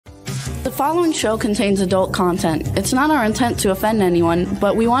The following show contains adult content. It's not our intent to offend anyone,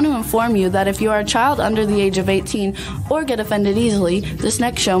 but we want to inform you that if you are a child under the age of 18 or get offended easily, this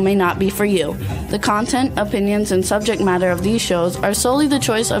next show may not be for you. The content, opinions, and subject matter of these shows are solely the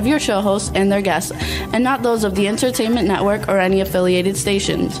choice of your show hosts and their guests, and not those of the Entertainment Network or any affiliated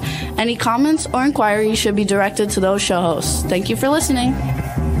stations. Any comments or inquiries should be directed to those show hosts. Thank you for listening.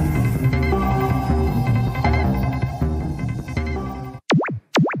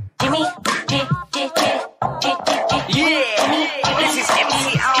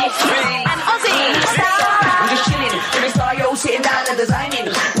 Sitting down and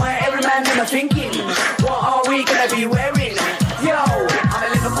designing, where every man in a thinking, what are we gonna be wearing? Yo,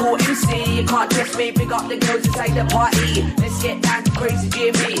 I'm a Liverpool MC, you can't test me. Big up the girls inside the party. Let's get down to crazy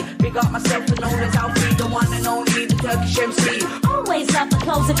Jimmy. Big up myself and known as Alfie, the one and only, the Turkish MC. Always love the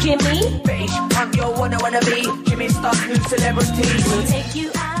clothes of Jimmy. Fish, I'm your wanna be. Jimmy Star's new celebrity. We'll take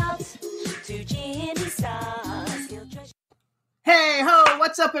you out to Jimmy Star's. Hey ho,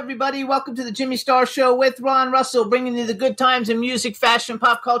 what's up everybody? Welcome to the Jimmy Star Show with Ron Russell, bringing you the good times in music, fashion,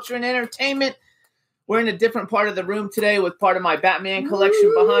 pop culture, and entertainment. We're in a different part of the room today with part of my Batman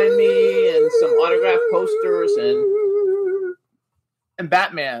collection behind me and some autographed posters and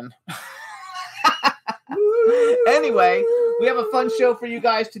Batman. Anyway, we have a fun show for you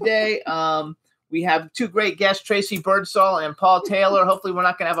guys today. We have two great guests, Tracy Birdsall and Paul Taylor. Hopefully we're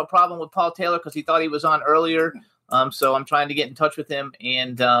not going to have a problem with Paul Taylor because he thought he was on earlier. So I'm trying to get in touch with him,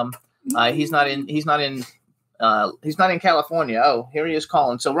 and he's not in California. Oh, here he is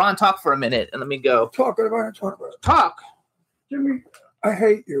calling. So Ron, talk for a minute, and let me go. Talk about it. Talk, Jimmy. I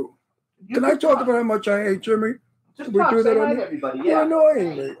hate you. Can I talk about how much I hate Jimmy? Just we talk. do that Say on hi to the- everybody. You're Yeah.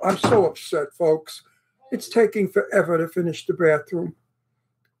 annoying me. I'm so upset, folks. It's taking forever to finish the bathroom,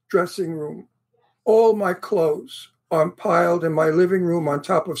 dressing room. All my clothes are piled in my living room on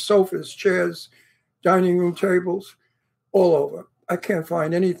top of sofas, chairs, dining room tables, all over. I can't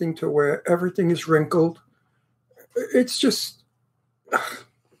find anything to wear. Everything is wrinkled. It's just a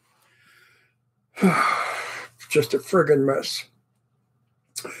friggin' mess.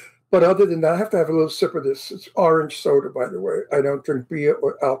 But other than that, I have to have a little sip of this. It's orange soda, by the way. I don't drink beer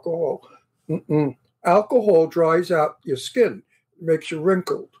or alcohol. Alcohol dries out your skin, makes you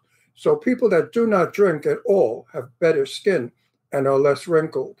wrinkled. So people that do not drink at all have better skin and are less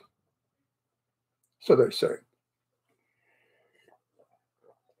wrinkled. So they say.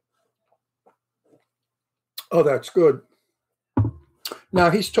 Oh, that's good. Now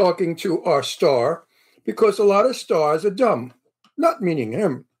he's talking to our star because a lot of stars are dumb. Not meaning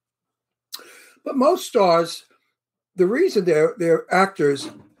him. But most stars, the reason they're actors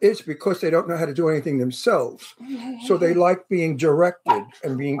is because they don't know how to do anything themselves. So they like being directed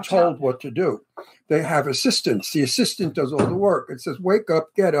and being told what to do. They have assistants. The assistant does all the work. It says, wake up,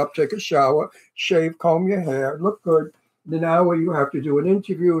 get up, take a shower, shave, comb your hair, look good. In an hour, you have to do an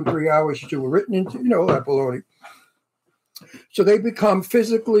interview. In 3 hours, you do a written interview. You know, that baloney. So they become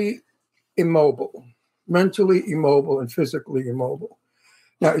physically immobile, mentally immobile, and physically immobile.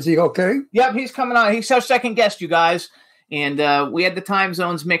 Now, is he okay? Yep, he's coming on. He's our second guest, you guys. And we had the time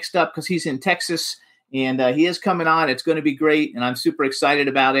zones mixed up because he's in Texas. And he is coming on. It's going to be great. And I'm super excited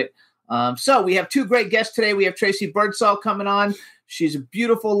about it. So we have two great guests today. We have Tracy Birdsall coming on. She's a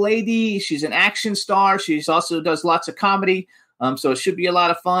beautiful lady. She's an action star. She's also does lots of comedy. So it should be a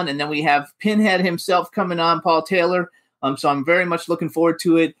lot of fun. And then we have Pinhead himself coming on, Paul Taylor. So I'm very much looking forward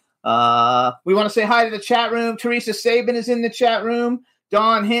to it. We want to say hi to the chat room. Teresa Sabin is in the chat room.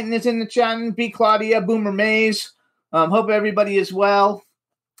 Dawn Hinton is in the chat room. B. Claudia, Boomer Mays. Hope everybody is well.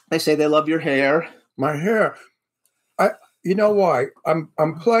 They say they love your hair. My hair. You know why?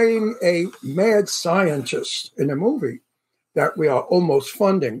 I'm playing a mad scientist in a movie that we are almost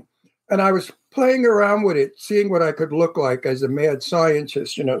funding. And I was playing around with it, seeing what I could look like as a mad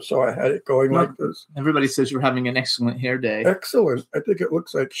scientist, so I had it going like this. Everybody says you're having an excellent hair day. Excellent. I think it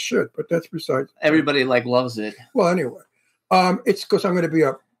looks like shit, but that's besides. Everybody loves it. Well, anyway, it's because I'm going to be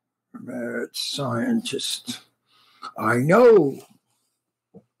a mad scientist. I know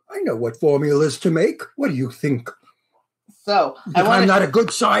what formulas to make. What do you think? So I'm not a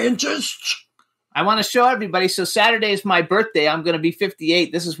good scientist. I want to show everybody. So Saturday is my birthday. I'm going to be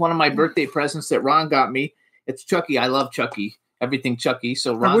 58. This is one of my birthday presents that Ron got me. It's Chucky. I love Chucky. Everything Chucky.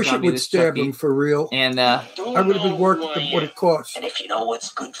 So Ron I wish got it me would this stab Chucky. him for real. And I would have been worth what it costs. And if you know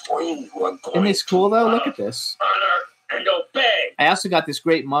what's good for you, you are going isn't this cool though? Look at this. honor and obey. I also got this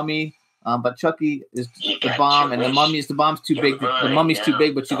great mummy But Chucky is the bomb, and the bomb's too big. The mummy's too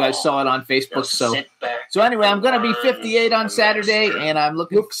big, but you guys saw it on Facebook. So anyway, I'm going to be 58 on Saturday, and I'm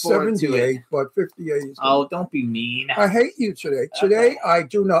looking forward to it. But 58 is Oh, don't be mean. I hate you today. Today, I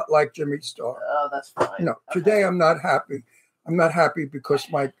do not like Jimmy Star. Oh, that's fine. No, today I'm not happy. I'm not happy because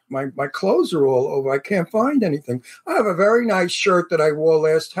my clothes are all over. I can't find anything. I have a very nice shirt that I wore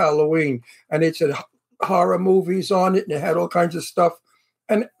last Halloween, and it said horror movies on it, and it had all kinds of stuff.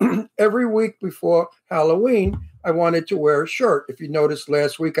 And every week before Halloween, I wanted to wear a shirt. If you noticed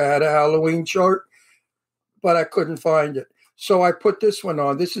last week, I had a Halloween shirt, but I couldn't find it. So I put this one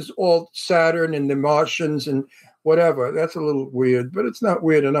on. This is all Saturn and the Martians and whatever. That's a little weird, but it's not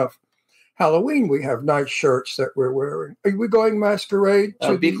weird enough. Halloween, we have nice shirts that we're wearing. Are we going masquerade?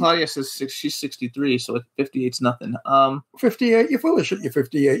 B. Claudia says she's 63, so 58's nothing. 58? You're full of shit. You're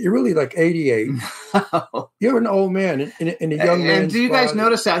 58. You're really like 88. You're an old man in a young man. And do you guys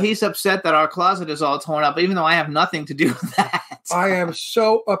notice how he's upset that our closet is all torn up, even though I have nothing to do with that? I am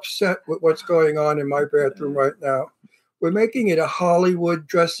so upset with what's going on in my bathroom right now. We're making it a Hollywood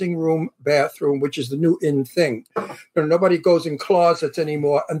dressing room bathroom, which is the new in thing. Nobody goes in closets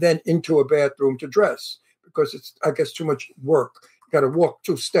anymore and then into a bathroom to dress because it's, I guess, too much work. You got to walk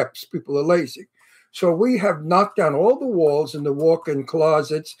 2 steps. People are lazy. So we have knocked down all the walls in the walk-in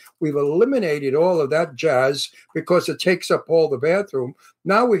closets. We've eliminated all of that jazz because it takes up all the bathroom.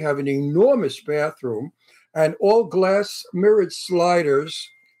 Now we have an enormous bathroom and all glass mirrored sliders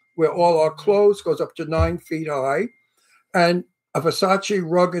where all our clothes goes up to 9 feet high. And a Versace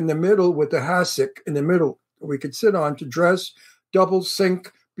rug in the middle with a hassock in the middle we could sit on to dress, double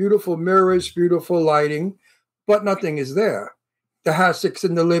sink, beautiful mirrors, beautiful lighting, but nothing is there. The hassock's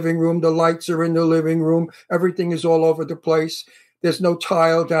in the living room. The lights are in the living room. Everything is all over the place. There's no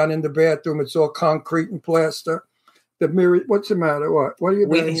tile down in the bathroom. It's all concrete and plaster. The mirror, what's the matter? What are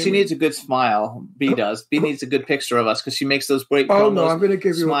you She needs a good smile. B does. B needs a good picture of us because she makes those great Oh, no, I'm going to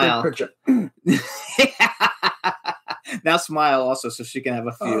give you a good picture. Now smile also so she can have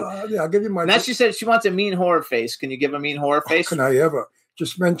a few. Yeah, I'll give you my... Now she said she wants a mean horror face. Can you give a mean horror face? How can I ever?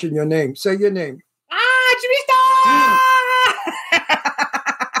 Just mention your name. Say your name. Jimmy Star!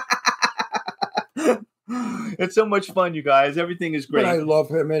 It's so much fun, you guys. Everything is great. But I love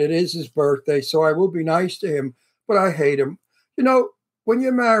him, and it is his birthday, so I will be nice to him, but I hate him. You know, when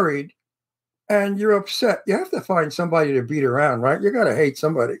you're married and you're upset, you have to find somebody to beat around, right? You got to hate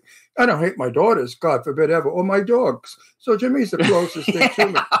somebody. I don't hate my daughters, God forbid ever, or my dogs. So Jimmy's the closest thing to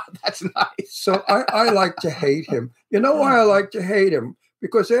me. That's nice. So I like to hate him. You know why I like to hate him?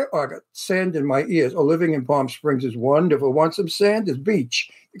 Because I got sand in my ears. Oh, living in Palm Springs is wonderful. Want some sand? There's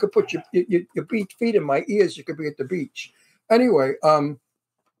beach. You could put your feet in my ears. You could be at the beach. Anyway, I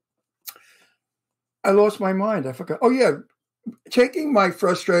lost my mind. I forgot. Oh, yeah. Taking my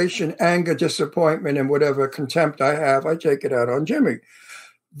frustration, anger, disappointment, and whatever contempt I have, I take it out on Jimmy.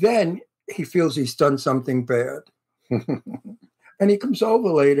 Then he feels he's done something bad. And he comes over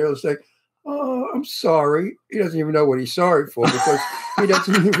later and say, oh, I'm sorry. He doesn't even know what he's sorry for because he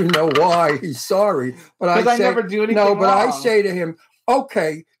doesn't even know why he's sorry. But I say, never do anything wrong. I say to him,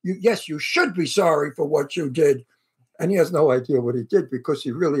 okay, yes, you should be sorry for what you did. And he has no idea what he did because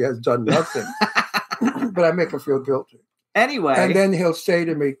he really has done nothing. But I make him feel guilty. Anyway. And then he'll say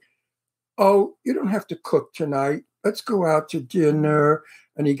to me, oh, you don't have to cook tonight. Let's go out to dinner.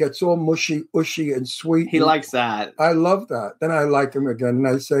 And he gets all mushy, ushy, and sweet. He likes that. I love that. Then I like him again. And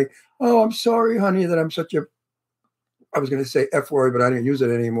I say, oh, I'm sorry, honey, that I'm such a, I was going to say F word, but I didn't use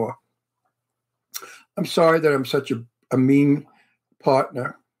it anymore. I'm sorry that I'm such a mean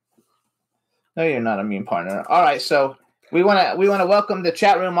partner. No, you're not a mean partner. All right, so we want to welcome the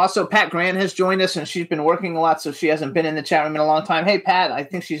chat room. Also, Pat Grant has joined us, and she's been working a lot, so she hasn't been in the chat room in a long time. Hey, Pat, I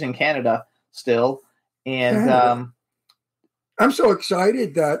think she's in Canada still. And I'm so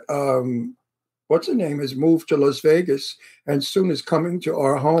excited that what's her name has moved to Las Vegas and soon is coming to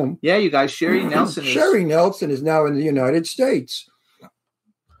our home. Yeah, you guys, Sherry Nelson. Sherry Nelson is now in the United States.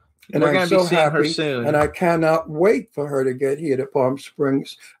 And we're going to be seeing her soon. And I cannot wait for her to get here to Palm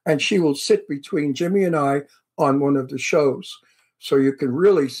Springs. And she will sit between Jimmy and I on one of the shows. So you can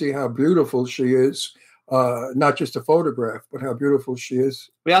really see how beautiful she is. Not just a photograph, but how beautiful she is.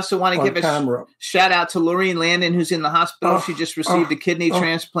 We also want to give a shout out to Lorene Landon, who's in the hospital. She just received a kidney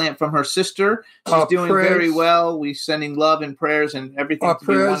transplant from her sister. She's doing very well. We're sending love and prayers and everything. Our to be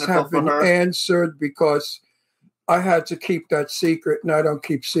prayers wonderful have for been her. answered because I had to keep that secret, and I don't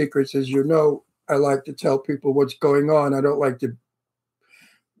keep secrets, as you know. I like to tell people what's going on. I don't like to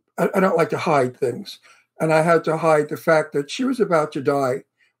hide things, and I had to hide the fact that she was about to die.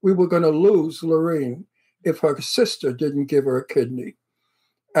 We were going to lose Lorene if her sister didn't give her a kidney.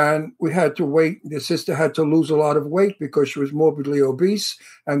 And we had to wait. The sister had to lose a lot of weight because she was morbidly obese,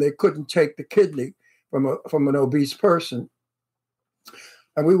 and they couldn't take the kidney from an obese person.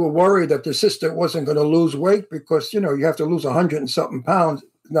 And we were worried that the sister wasn't going to lose weight because, you have to lose 100 and something pounds.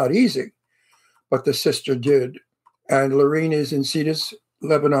 Not easy. But the sister did. And Lorene is in Cedars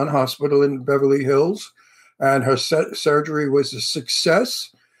Lebanon Hospital in Beverly Hills. And her surgery was a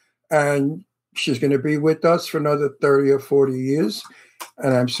success. And she's going to be with us for another 30 or 40 years.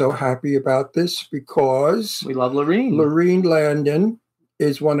 And I'm so happy about this because we love Lorene. Lorene Landon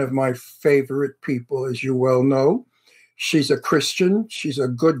is one of my favorite people, as you well know. She's a Christian. She's a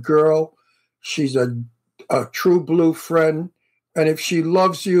good girl. She's a true blue friend. And if she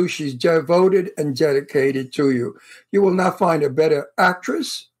loves you, she's devoted and dedicated to you. You will not find a better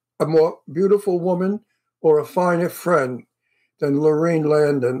actress, a more beautiful woman, or a finer friend than Lorene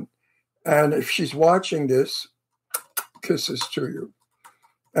Landon. And if she's watching this, kisses to you.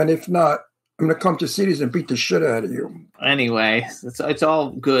 And if not, I'm going to come to Cedars and beat the shit out of you. Anyway, it's all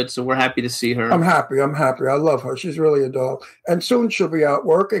good, so we're happy to see her. I'm happy. I love her. She's really a doll. And soon she'll be out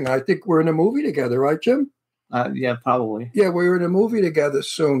working. I think we're in a movie together, right, Jim? Yeah, probably. Yeah, we're in a movie together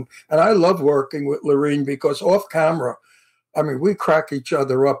soon. And I love working with Lorene because off camera, I mean, we crack each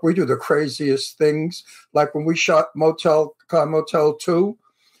other up. We do the craziest things. Like when we shot Motel 2,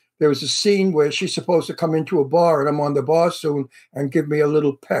 there was a scene where she's supposed to come into a bar, and I'm on the bar soon, and give me a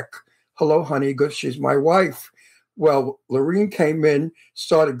little peck. Hello, honey, because she's my wife. Well, Lorene came in,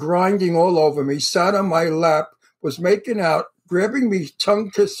 started grinding all over me, sat on my lap, was making out, grabbing me, tongue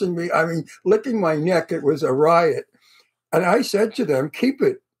kissing me, licking my neck. It was a riot. And I said to them, keep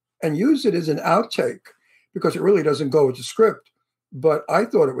it and use it as an outtake because it really doesn't go with the script. But I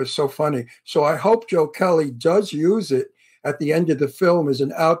thought it was so funny. So I hope Joe Kelly does use it at the end of the film as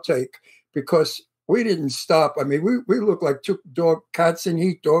an outtake because we didn't stop. I mean, we look like two cats in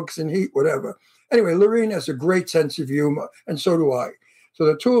heat, dogs in heat, whatever. Anyway, Lorene has a great sense of humor, and so do I. So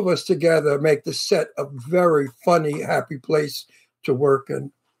the two of us together make the set a very funny, happy place to work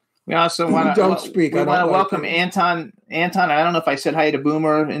in. We also want to welcome Anton. Anton, I don't know if I said hi to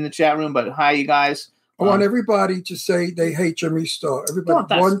Boomer in the chat room, but hi, you guys. I want everybody to say they hate Jimmy Star. Everybody,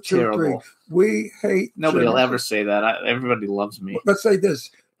 that's 1, 2, terrible. 3. We hate. Nobody Jimmy will ever say that. Everybody loves me. Let's say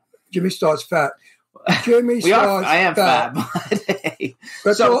this: Jimmy Star's fat. Jimmy Star's I am fat.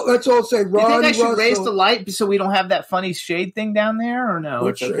 Let's all say Ron. Do you think I should Russell. raise the light so we don't have that funny shade thing down there, or no? What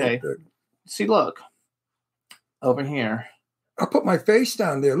it's okay. Thing? See, look over here. I put my face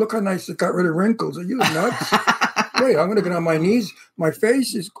down there. Look how nice it got rid of wrinkles. Are you nuts? Wait, I'm going to get on my knees. My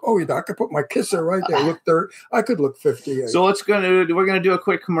face is. Oh, I could put my kisser right there. Look, I could look 58. So we're going to do a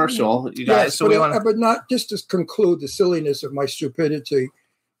quick commercial, you guys. Yes, so but not just to conclude the silliness of my stupidity.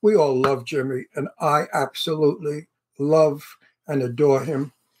 We all love Jimmy, and I absolutely love and adore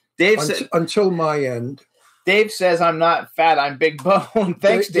him. Until my end. Dave says I'm not fat. I'm big bone.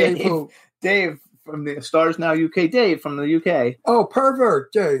 Thanks, Dave. Dave from the Stars Now UK. Dave from the UK. Oh,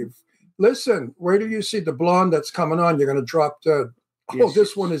 pervert, Dave. Listen, where do you see the blonde that's coming on? You're going to drop dead. Yes. Oh,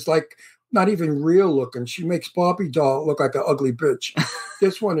 this one is like not even real looking. She makes Barbie doll look like an ugly bitch.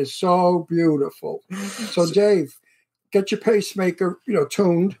 This one is so beautiful. So, Dave, get your pacemaker,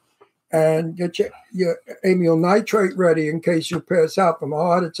 tuned, and get your amyl nitrate ready in case you pass out from a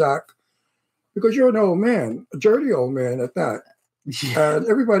heart attack. Because you're an old man, a dirty old man at that. Yeah. And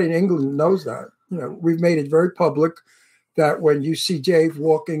everybody in England knows that. We've made it very public that when you see Dave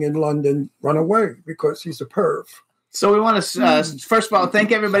walking in London, run away because he's a perv. So we want to, first of all,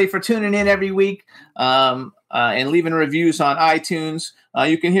 thank everybody for tuning in every week and leaving reviews on iTunes.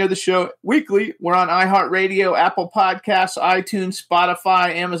 You can hear the show weekly. We're on iHeartRadio, Apple Podcasts, iTunes,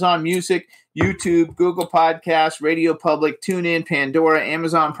 Spotify, Amazon Music, YouTube, Google Podcasts, Radio Public, TuneIn, Pandora,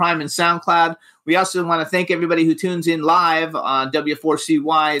 Amazon Prime, and SoundCloud. We also want to thank everybody who tunes in live on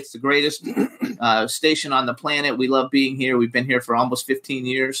W4CY. It's the greatest station on the planet. We love being here. We've been here for almost 15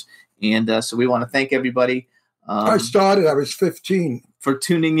 years. And so we want to thank everybody. I was 15. For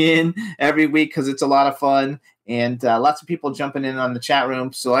tuning in every week because it's a lot of fun. And lots of people jumping in on the chat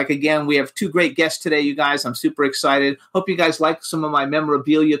room. So, again, we have two great guests today, you guys. I'm super excited. Hope you guys like some of my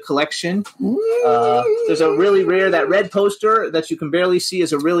memorabilia collection. There's a really rare, that red poster that you can barely see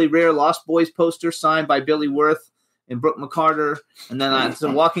is a really rare Lost Boys poster signed by Billy Wirth and Brooke McCarter. And then it's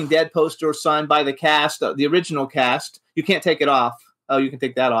a Walking Dead poster signed by the cast, the original cast. You can't take it off. Oh, you can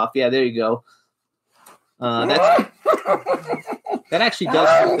take that off. Yeah, there you go. That actually does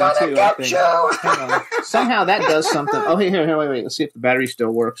something too, I think. Hang on. Somehow that does something. Oh, here, wait. Let's see if the battery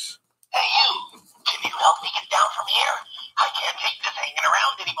still works. Hey, you. Can you help me get down from here? I can't take this hanging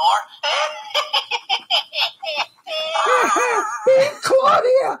around anymore.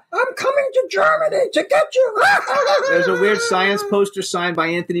 Claudia! Germany to get you. There's a Weird Science poster signed by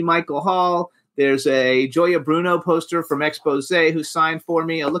Anthony Michael Hall. There's a Joya Bruno poster from Expose who signed for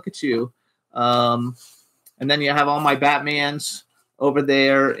me. Oh, look at you. And then you have all my Batmans over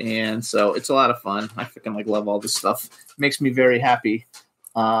there. And so it's a lot of fun. I freaking love all this stuff. It makes me very happy.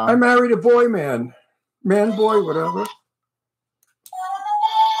 I married a boy man. Man, boy, whatever.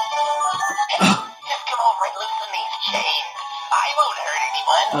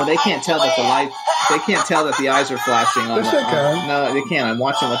 Oh, they can't tell that the light. They can't tell that the eyes are flashing on. Yes, they can. No, they can't. I'm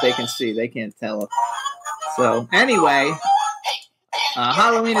watching what they can see. They can't tell. So anyway,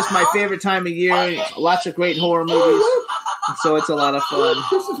 Halloween is my favorite time of year. Lots of great horror movies. So it's a lot of fun.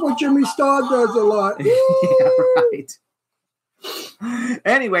 This is what Jimmy Starr does a lot. Yeah, right.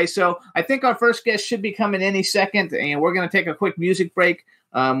 Anyway, so I think our first guest should be coming any second, and we're going to take a quick music break.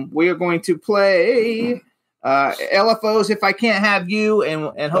 We are going to play LFO's If I Can't Have You,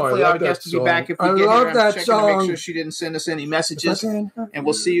 and hopefully our guest will be back if we get love her. that I'm checking song. to make sure she didn't send us any messages, and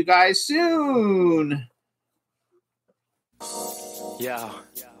we'll see you guys soon. Yo,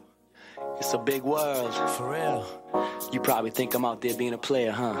 it's a big world, for real. You probably think I'm out there being a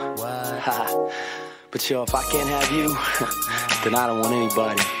player, huh? What? But yo, if I can't have you, then I don't want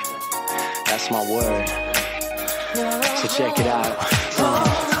anybody. That's my word. So check it out.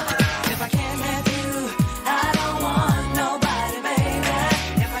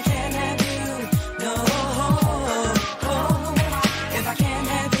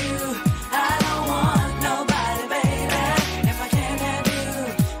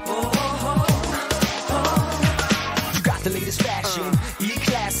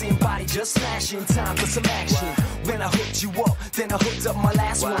 Just smashing, time for some action. When I hooked you up, then I hooked up my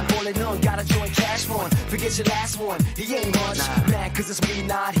last one. Rolling on, got a joint cash fun. Forget your last one, he ain't much. Mad cause it's me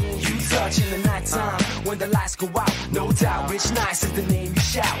not him, you touch in the nighttime. When the lights go out, no doubt. Rich Nice is the name you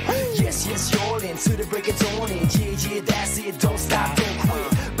shout. Yes, yes, you're in, to the break of dawn. Yeah, yeah, that's it, don't stop, don't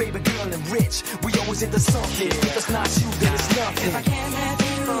quit. Baby girl and rich, we always into something. If it's not you, then it's nothing. If I can't have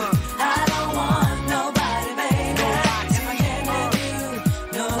you, I don't want nobody, baby. Nobody. If I can't have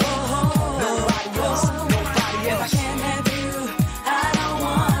you, no.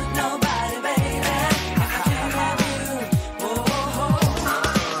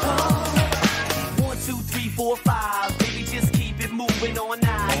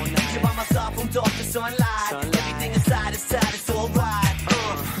 Sunlight. Everything inside is tight, it's alright.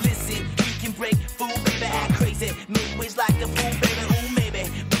 Listen, we can break food, baby, act crazy. Make ways like the fool, baby, ooh, maybe.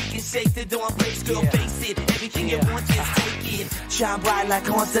 We can shake the dawn place, girl, face it. Everything you want, just take it. Shine bright like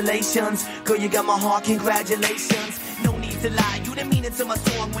constellations. Girl, you got my heart, congratulations. No need to lie, you didn't mean it to my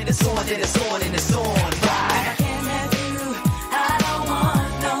song. When it's on, then it's on, and it's on, right? If I can't have you, I don't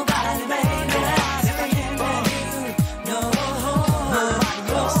want nobody, baby.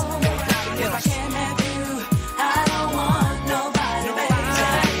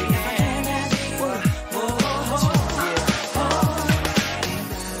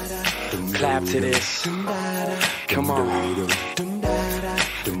 Clap to this. Come on.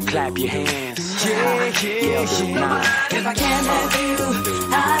 Clap your hands. Yeah. If I can't have you,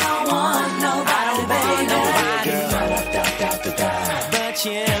 I don't want nobody, baby. But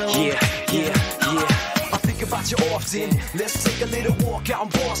you. Yeah. I think about you often. Let's take a little walk out in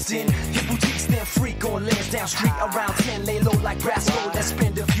Boston. Your boutiques stand freak on lands down street around 10. Lay low like Brasco. Let's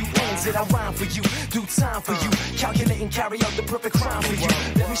spend a few ends that I rhyme for you. Do time for you. Calculate and carry out the perfect crime for you.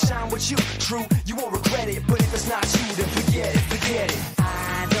 Let me shine with you. True, you won't regret it. But if it's not you, then forget it.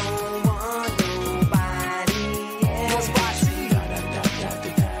 I don't want nobody else.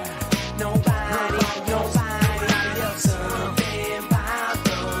 Nobody else. Something about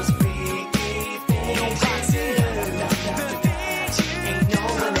those freaky things. The things you ain't no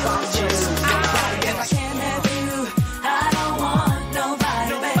one about you. If I can't have you, I don't want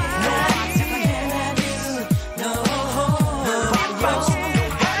nobody, baby. If I can't have you, nobody else. If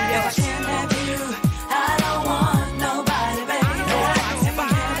I can't have you, I don't want nobody, baby. If I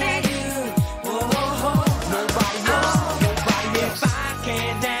can't have you, nobody else. If I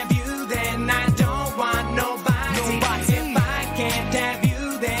can't have you, then I don't want nobody. If I can't have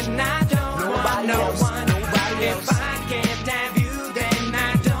you, then I don't want no one. If I can't have you, then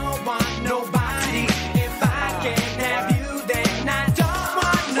I don't want nobody. If I can't have you, then I don't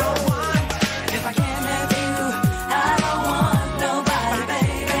want no one. If I can't have you, I don't want nobody,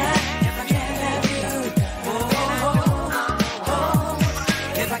 baby. If I can't have you,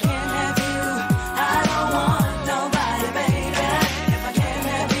 if I can't have you, I don't want nobody, baby. If I can't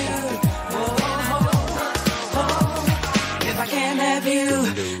have you, if I can't have you,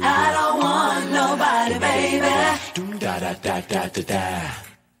 I don't want nobody, baby.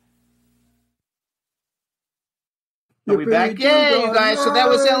 Are we back? Yay, you guys. So that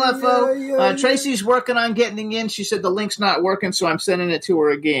was LFO. Yeah. Tracy's working on getting in. She said the link's not working, so I'm sending it to her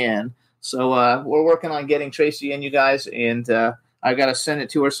again. So we're working on getting Tracy in, you guys, and I got to send it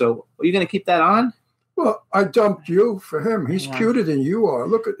to her. So are you going to keep that on? Well, I dumped you for him. He's cuter than you are.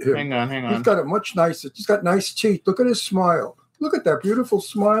 Look at him. Hang on. He's got a much nicer. He's got nice teeth. Look at his smile. Look at that beautiful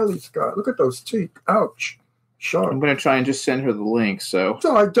smile he's got. Look at those teeth. Ouch. Sharp. I'm going to try and just send her the link. So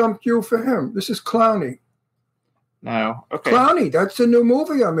I dumped you for him. This is Clowny. no, okay. Clowny, that's the new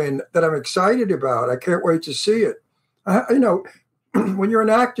movie I'm in that I'm excited about. I can't wait to see it. When you're an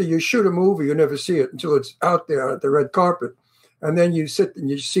actor, you shoot a movie, you never see it until it's out there at the red carpet. And then you sit in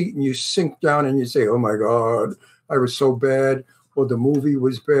your seat and you sink down and you say, oh my God, I was so bad, or the movie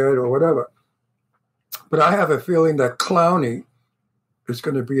was bad, or whatever. But I have a feeling that Clowny is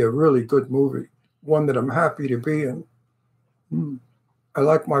going to be a really good movie, one that I'm happy to be in. I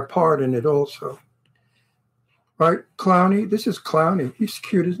like my part in it also. Right, Clowny? This is Clowny. He's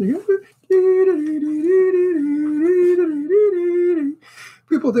cute, isn't he?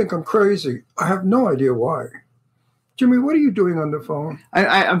 People think I'm crazy. I have no idea why. Jimmy, what are you doing on the phone?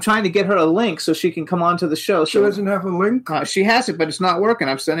 I'm trying to get her a link so she can come on to the show. She doesn't have a link? She has it, but it's not working.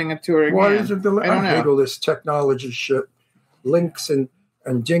 I'm sending it to her again. Why isn't the link? I don't hate know. all this technology shit. Links and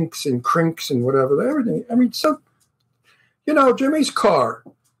jinks and crinks and whatever. Everything. I mean, Jimmy's car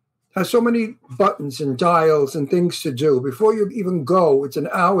has so many buttons and dials and things to do. Before you even go, it's an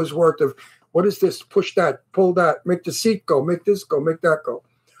hour's worth of, what is this? Push that, pull that, make the seat go, make this go, make that go.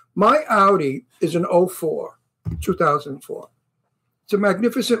 My Audi is an 2004. It's a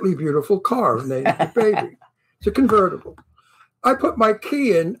magnificently beautiful car named the baby. It's a convertible. I put my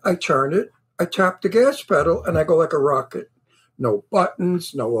key in, I turn it, I tap the gas pedal, and I go like a rocket. No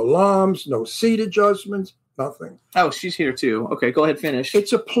buttons, no alarms, no seat adjustments, nothing. Oh, she's here too. Okay, go ahead, finish.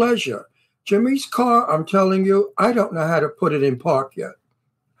 It's a pleasure. Jimmy's car, I'm telling you, I don't know how to put it in park yet.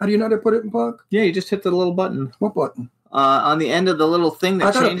 How do you know how to put it in park? Yeah, you just hit the little button. What button? On the end of the little thing that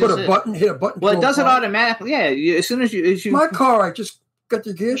I gotta changes put a button, hit a button. Well, it does it park. automatically. Yeah, as soon as you. My car, I just got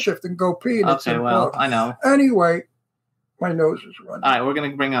the gear shift and go pee. And it's Okay, in well, park. I know. Anyway, my nose is running. All right, we're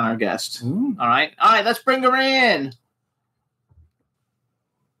gonna bring on our guest. All right, let's bring her in.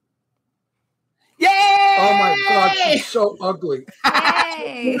 Yay! Oh my God, she's so ugly.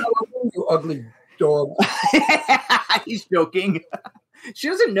 Hey. You ugly dog. He's joking. She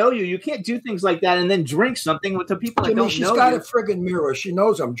doesn't know you. You can't do things like that and then drink something with the people that Jimmy, don't she's know got you. a friggin' mirror. She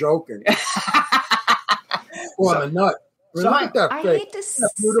knows I'm joking. Well, I'm a nut. Look at that I face. hate to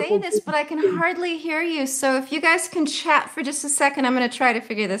say this, but I can hardly hear you. So if you guys can chat for just a second, I'm going to try to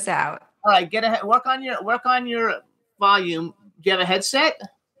figure this out. All right, work on your volume. Do you have a headset? Don't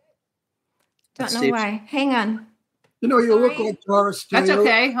Let's know see if- why. Hang on. You know, you look Sorry. like Doris Day. That's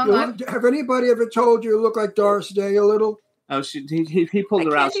okay. Hold on. Have anybody ever told you look like Doris Day a little? Oh, he pulled I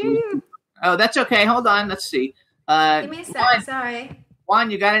her out. can't hear you. Oh, that's okay. Hold on. Let's see. Give me a sec. Sorry. Juan,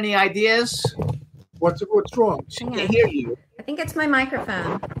 you got any ideas? What's wrong? She Hang can't on. hear you. I think it's my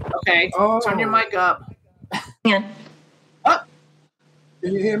microphone. Okay. Oh. Turn your mic up. Hang on. Oh,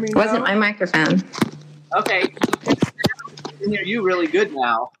 Can you hear me It wasn't now? my microphone. okay. I can hear you really good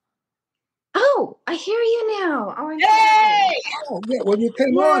now. Oh, I hear you now. Oh, Yay! Oh, yeah, when you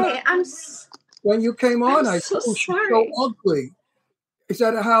came on, Yay. I so said, oh, she's sorry. so ugly. Is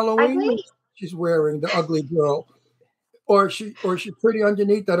that a Halloween think- mask she's wearing, the ugly girl? Or she pretty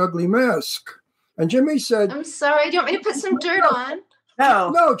underneath that ugly mask? And Jimmy said, I'm sorry. Do you want me to put some dirt on? No.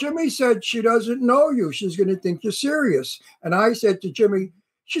 no, Jimmy said she doesn't know you. She's going to think you're serious. And I said to Jimmy,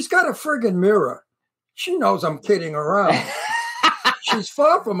 she's got a friggin' mirror. She knows I'm kidding around. She's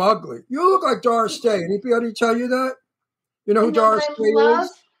far from ugly. You look like Doris Day. Anybody tell you that? You know who You know Doris what Day I love?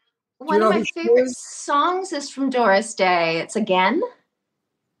 is? One know of my who she favorite is? songs is from Doris Day. It's Again.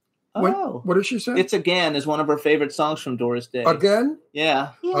 What did she say? It's Again is one of her favorite songs from Doris Day. Again? Yeah.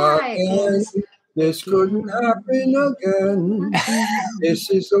 Yeah, Again. it is. This couldn't happen again. This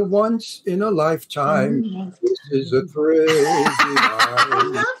is a once in a lifetime. This is a thrill. I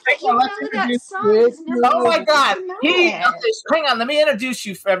love that you know that song. Yes, It's never Oh my God! know He, it. hang on, let me introduce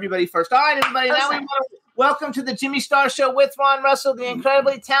you for everybody first. All right, everybody. Oh, Now we sorry. want to welcome to the Jimmy Star Show with Ron Russell, the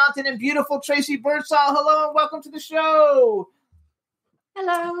incredibly talented and beautiful Tracy Birdsall. Hello and welcome to the show.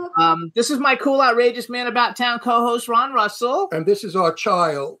 Hello. This is my cool, outrageous man about town co-host Ron Russell. And this is our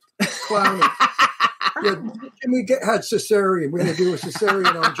child, Clowny. Yeah, Jimmy had cesarean. We're going to do a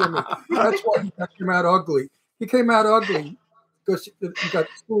cesarean on Jimmy. That's why he came out ugly. He came out ugly because he got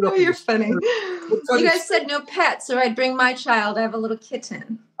screwed up. Oh, in you're his- funny. What You kind guys of- said no pets, or I'd bring my child. I have a little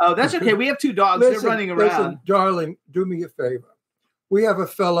kitten. Oh, that's okay. We have two dogs. Listen, They're running around. Listen, darling, do me a favor. We have a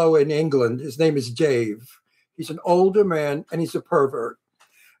fellow in England. His name is Dave. He's an older man, and he's a pervert.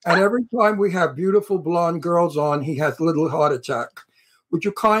 And every time we have beautiful blonde girls on, he has a little heart attack. Would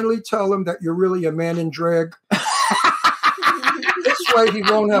you kindly tell him that you're really a man in drag? This way he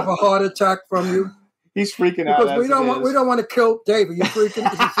won't have a heart attack from you. He's freaking out. Because we don't want to kill Dave. Are you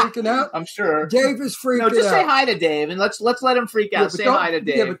freaking? Is he freaking out? I'm sure. Dave is freaking out. No, just say hi to Dave, and let's let him freak out. Say hi to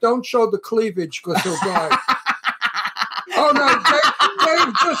Dave. Yeah, but don't show the cleavage because he'll die. Oh no, Dave!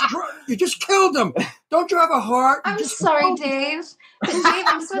 You just killed him. Don't you have a heart? I'm sorry, Dave. But Dave,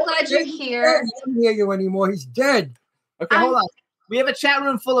 I'm so glad you're here. He doesn't hear you anymore. He's dead. Okay, hold on. We have a chat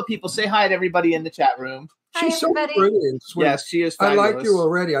room full of people. Say hi to everybody in the chat room. She's so pretty and sweet. Yes, she is I fabulous. like you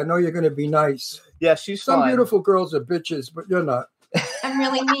already. I know you're going to be nice. Yeah, she's Some fine. beautiful girls are bitches, but you're not. I'm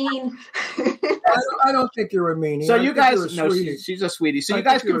really mean. I don't think you're a meanie. So I you think you're guys, a no, sweetie. she's a sweetie. So I you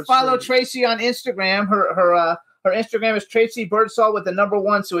guys think you're can a follow sweetie. Tracy on Instagram. Her Instagram is Tracy Birdsall with the number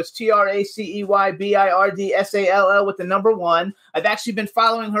 1. So it's TracyBirdsall with the number 1. I've actually been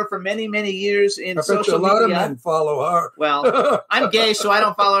following her for many, many years in I bet you social a lot media. of men follow her. Well, I'm gay, so I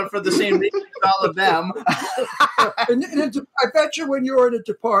don't follow her for the same reason as all of them. And I bet you when you're in a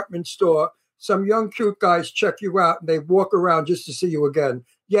department store, some young cute guys check you out and they walk around just to see you again.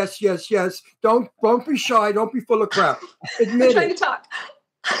 Yes, yes, yes. Don't be shy. Don't be full of crap. Admit I'm trying to it. talk.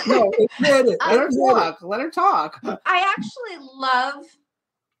 No, admit it. Let her Admit it. talk. Let her talk. I actually love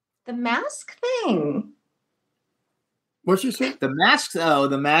the mask thing. What'd you say? The mask. Oh,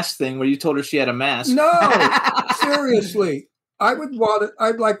 the mask thing where you told her she had a mask. No, seriously.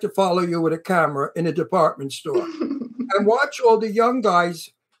 I'd like to follow you with a camera in a department store and watch all the young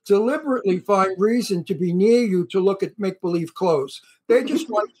guys deliberately find reason to be near you to look at make-believe clothes. They just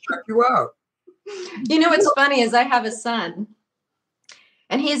want to check you out. You know what's funny is I have a son,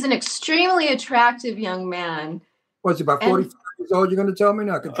 and he's an extremely attractive young man. What's he, about 45 years old? You're going to tell me?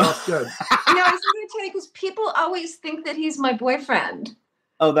 No, I can talk dead. No, I was going to tell you because people always think that he's my boyfriend.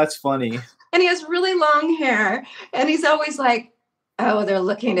 Oh, that's funny. And he has really long hair, and he's always like, "Oh, they're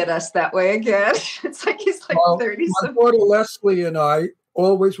looking at us that way again." It's like he's like 30 My something. daughter Leslie and I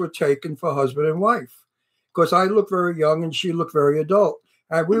always were taken for husband and wife because I look very young and she looked very adult.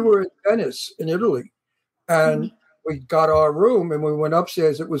 And we were in Venice, in Italy, and we got our room and we went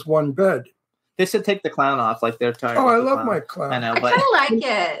upstairs. It was one bed. They said take the clown off, like they're tired. Oh, of I the love clown. my clown. I know, I but kind of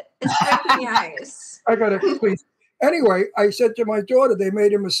like it. It's breaking the ice. I got to please. Anyway, I said to my daughter, they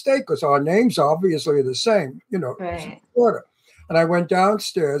made a mistake because our names obviously are the same, you know. Right. Daughter. And I went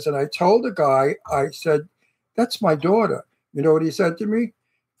downstairs and I told the guy, I said, that's my daughter. You know what he said to me?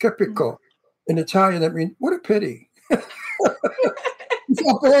 Che picco. In Italian, that means, what a pity. He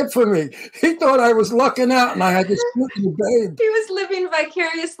felt bad for me. He thought I was lucking out and I had this beautiful babe. He was living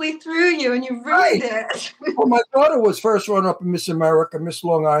vicariously through you, and you ruined it. Well, my daughter was first runner-up in Miss America, Miss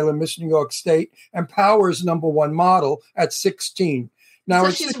Long Island, Miss New York State, and Power's #1 model at 16. Now So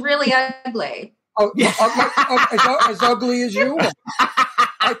it's she's really ugly. as ugly as you are.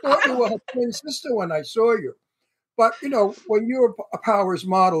 I thought you were her twin sister when I saw you. But, you know, when you're a Powers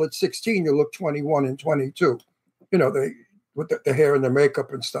model at 16, you look 21 and 22. You know, with the hair and the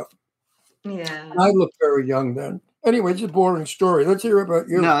makeup and stuff. Yeah. I looked very young then. Anyway, it's a boring story. Let's hear about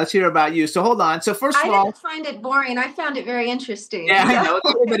you. no, let's hear about you. So hold on. So first I of all, didn't find it boring. I found it very interesting. yeah, I know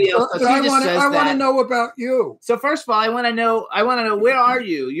everybody else. But does. He I just says want to that. know about you. So first of all, I want to know where are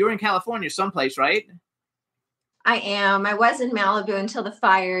you? You're in California, someplace, right? I am. I was in Malibu until the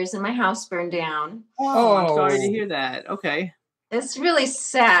fires and my house burned down. Oh, I'm sorry to hear that. Okay. It's really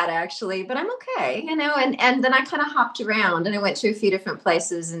sad, actually, but I'm okay, you know. And then I kind of hopped around, and I went to a few different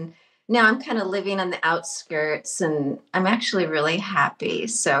places, and now I'm kind of living on the outskirts, and I'm actually really happy.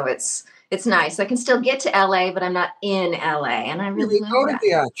 So it's nice. I can still get to LA, but I'm not in LA, and I really We go love to that.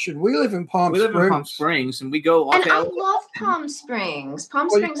 the action. We live in Palm We live Springs. in Palm Springs, and we go off And I LA. love Palm Springs. Palm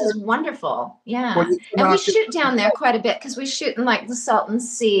Well, you Springs is wonderful. Yeah. Well, you And we cannot- shoot down there quite a bit because we shoot in like the Salton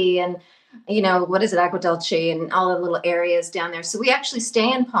Sea and, you know, what is it, Agua Dulce and all the little areas down there. So we actually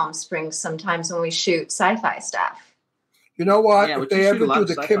stay in Palm Springs sometimes when we shoot sci-fi stuff. You know what? Yeah, we if can they shoot a ever lot do of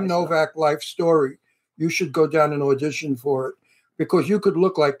the sci-fi Kim stuff. Novak life story, you should go down and audition for it because you could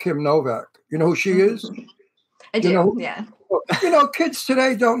look like Kim Novak. You know who she is? I do, know- yeah. You know, kids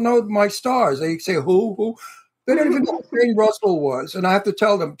today don't know my stars. They say, who? They don't even know who Jane Russell was. And I have to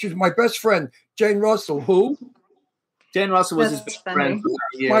tell them, she's my best friend, Jane Russell. Who? Jane Russell was his That's best funny. friend for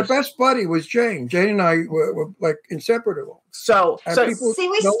years. My best buddy was Jane. Jane and I were like inseparable. So And so people- See,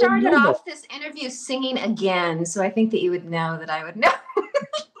 we no one started knew off this interview singing again, so I think that you would know that I would know.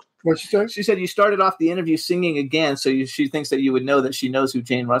 What'd you say? she said you started off the interview singing again, so she thinks that you would know that she knows who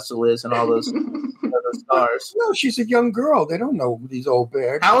Jane Russell is and all those other stars. No, she's a young girl. They don't know these old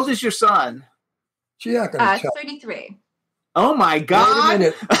bags. How old is your son? She's not going to tell. 33. Oh my God!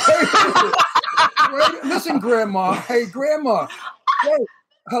 Wait a minute. Listen, Grandma. Hey, Grandma. Hey,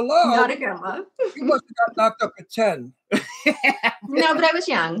 hello. Not a grandma. You must have got knocked up at 10. No, but I was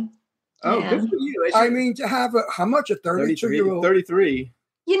young. Oh, Yeah. good for you. I mean, to have how much, a 32-year-old? 33.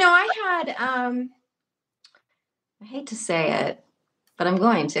 You know, I had, I hate to say it, but I'm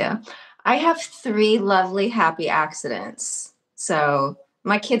going to. I have 3 lovely, happy accidents. So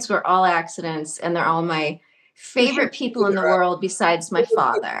my kids were all accidents, and they're all my favorite people in the world besides my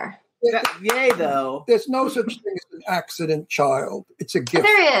father. Yay, though. There's no such thing as an accident child. It's a gift.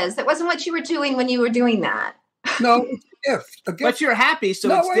 There is. It wasn't what you were doing when you were doing that. No, it's a gift. A gift. But you're happy,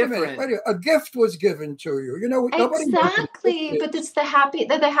 so it's wait different. A minute. A gift was given to you. You know, nobody Exactly. But it's the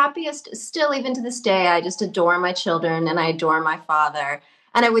happiest still, even to this day. I just adore my children and I adore my father.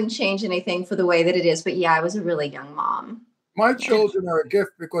 And I wouldn't change anything for the way that it is. But yeah, I was a really young mom. My children are a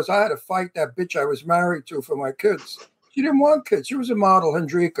gift because I had to fight that bitch I was married to for my kids. She didn't want kids. She was a model,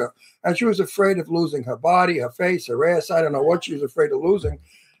 Hendrika, and she was afraid of losing her body, her face, her ass. I don't know what she was afraid of losing.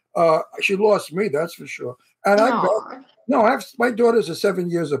 She lost me, that's for sure. And my daughters are 7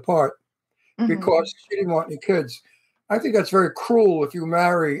 years apart because she didn't want any kids. I think that's very cruel if you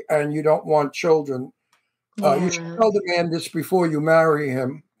marry and you don't want children. You should tell the man this before you marry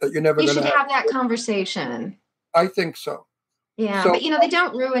him, that you're never going to have that conversation. I think so. Yeah, So- but they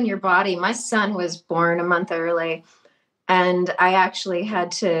don't ruin your body. My son was born a month early, and I actually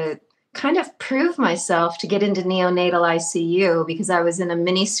had to kind of prove myself to get into neonatal ICU because I was in a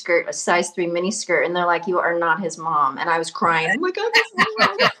miniskirt, a size 3 miniskirt, and they're like, "You are not his mom," and I was crying. I'm like,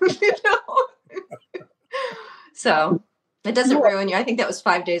 So it doesn't ruin you. I think that was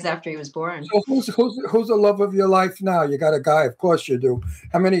 5 days after he was born. So who's the love of your life now? You got a guy, of course you do.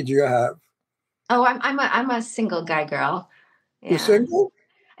 How many do you have? Oh, I'm a single guy girl. Yeah. You're single?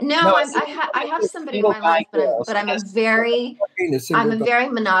 No, I have somebody in my life, but I'm a very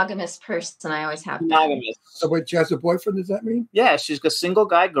monogamous person. I always have been. Monogamous. So wait, she has a boyfriend, does that mean? Yeah, she's a single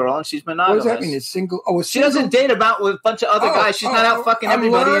guy girl, and she's monogamous. What does that mean? It's single? Oh, she doesn't date about with a bunch of other guys. She's not out fucking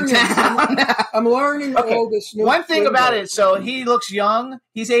everybody in town. I'm learning all this new One thing about it, so he looks young.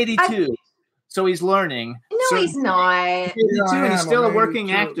 He's 82, so he's learning. No, he's not. He's 82, and he's still a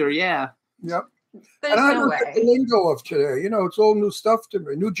working actor, yeah. Yep. There's And I no don't way. get the lingo of today. It's all new stuff to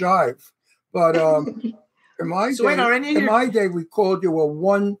me, new jive. But in my day, we called you a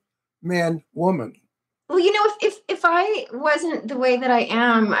one-man woman. Well, if I wasn't the way that I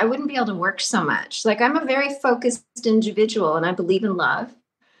am, I wouldn't be able to work so much. Like, I'm a very focused individual, and I believe in love.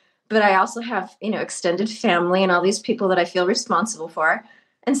 But I also have, extended family and all these people that I feel responsible for.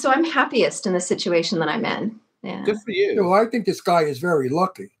 And so I'm happiest in the situation that I'm in. Yeah. Good for you. Well, I think this guy is very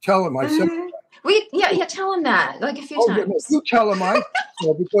lucky. Tell him I said. Tell him that like a few times. You tell him I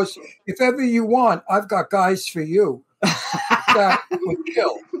so because if ever you want, I've got guys for you that would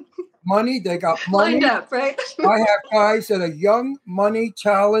kill. Money, they got money. Lined up, right? I have guys that are young, money,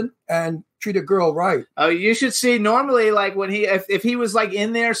 talent, and treat a girl right. Oh, you should see. Normally, like when if he was like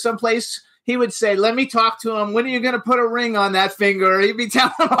in there someplace, he would say, "Let me talk to him. When are you going to put a ring on that finger?" He'd be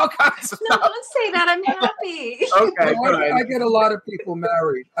telling him all kinds of No, stuff. don't say that. I'm happy. Okay, good. I get a lot of people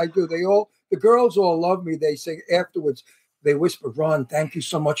married. I do. The girls all love me. They say afterwards, they whisper, "Ron, thank you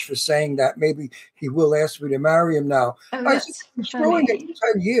so much for saying that. Maybe he will ask me to marry him now." Oh, I said, "He's screwing it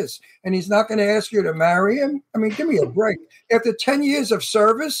for 10 years, and he's not going to ask you to marry him? I mean, give me a break. After 10 years of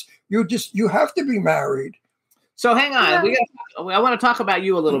service, you have to be married." So hang on. I want to talk about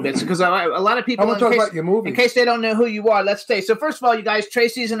you a little bit because a lot of people. I want to talk about your movie. In case they don't know who you are, let's stay. So first of all, you guys,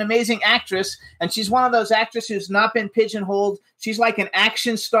 Tracy's an amazing actress, and she's one of those actresses who's not been pigeonholed. She's like an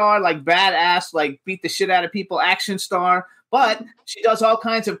action star, like badass, like beat the shit out of people, action star. But she does all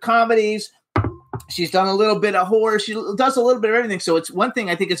kinds of comedies. She's done a little bit of horror. She does a little bit of everything. So it's one thing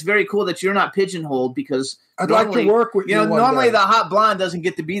I think it's very cool that you're not pigeonholed because I'd like to work with you. Normally the hot blonde doesn't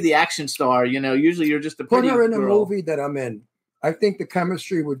get to be the action star. Usually you're just a pretty Put her in girl. a movie that I'm in. I think the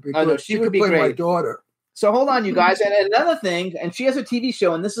chemistry would be good. No, she would could be play great. my daughter. So hold on, you guys. And another thing, and she has a TV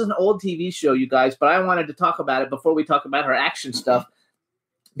show, and this is an old TV show, you guys, but I wanted to talk about it before we talk about her action stuff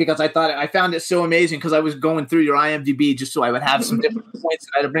because I found it so amazing because I was going through your IMDb just so I would have some different points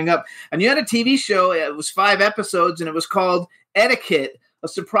that I had to bring up. And you had a TV show, it was 5 episodes, and it was called Etiquette, a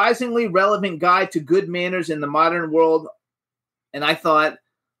surprisingly relevant guide to good manners in the modern world. And I thought,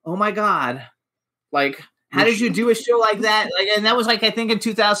 oh my God, like, how did you do a show like that? And that was I think in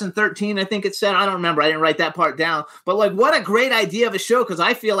 2013, I think it said, I don't remember. I didn't write that part down, but what a great idea of a show. Cause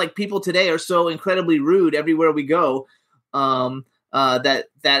I feel like people today are so incredibly rude everywhere we go.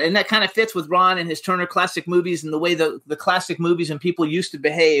 that kind of fits with Ron and his Turner Classic Movies and the way the classic movies and people used to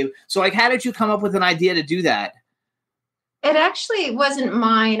behave. So, like, how did you come up with an idea to do that? It actually wasn't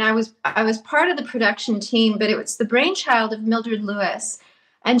mine. I was part of the production team, but it was the brainchild of Mildred Lewis.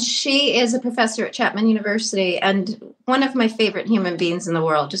 And she is a professor at Chapman University and one of my favorite human beings in the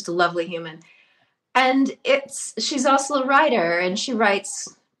world, just a lovely human. And she's also a writer, and she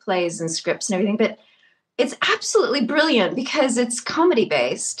writes plays and scripts and everything, but it's absolutely brilliant because it's comedy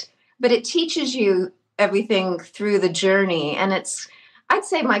based, but it teaches you everything through the journey. And I'd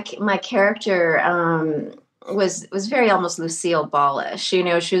say my character was very almost Lucille Ballish. You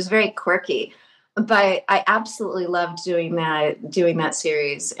know, she was very quirky, but I absolutely loved doing that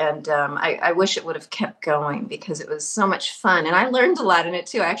series. And I wish it would have kept going because it was so much fun. And I learned a lot in it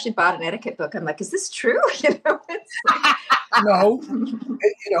too. I actually bought an etiquette book. I'm like, is this true? You know, it's like, No,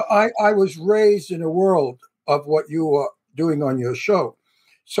 I was raised in a world of what you were doing on your show.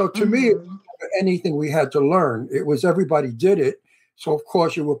 So to me, it wasn't anything we had to learn. It was everybody did it. So of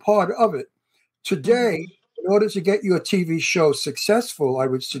course you were part of it. Today, in order to get your TV show successful, I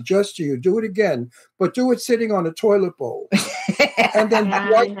would suggest to you do it again, but do it sitting on a toilet bowl. And then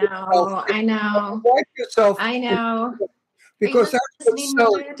wipe yourself. I know. Because that's what's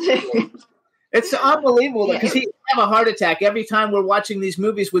selling. It's unbelievable because he have a heart attack every time we're watching these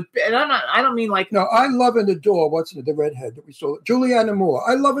movies with. And I don't mean like. No, I love and adore the redhead that we saw, Julianne Moore.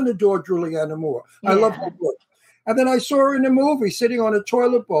 I love and adore Julianne Moore. I love her work. And then I saw her in a movie sitting on a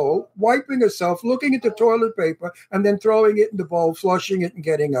toilet bowl, wiping herself, looking at the toilet paper, and then throwing it in the bowl, flushing it, and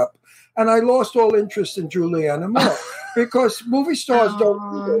getting up. And I lost all interest in Julianne Moore because movie stars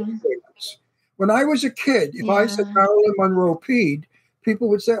don't do those things. When I was a kid, if I said Marilyn Monroe peed, people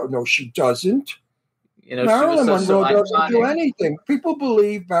would say, "Oh no, she doesn't." You know, Marilyn Monroe doesn't iconic. do anything. People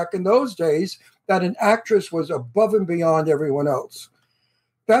believed back in those days that an actress was above and beyond everyone else.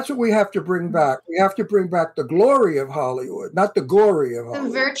 That's what we have to bring back. We have to bring back the glory of Hollywood, not the glory of Hollywood.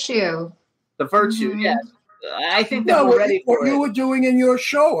 The virtue. The virtue, yes. I think that we're ready for what you were doing in your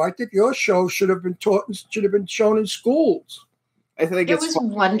show. I think your show should have been taught, should have been shown in schools. I think it was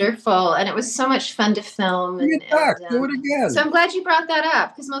wonderful, and it was so much fun to film. Bring it back. Do it again. So I'm glad you brought that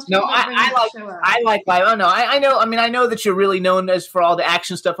up because most people don't bring that show up. I know. I mean, I know that you're really known as for all the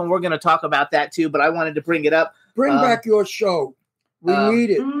action stuff, and we're going to talk about that too. But I wanted to bring it up. Bring back your show. We need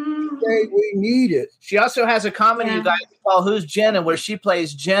it. We need it. She also has a comedy, you guys, called Who's Jenna, where she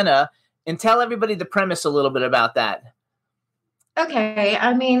plays Jenna. And tell everybody the premise a little bit about that. Okay.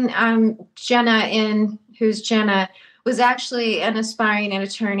 I mean, Jenna in Who's Jenna was actually an aspiring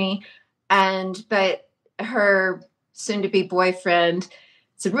attorney, but her soon-to-be boyfriend,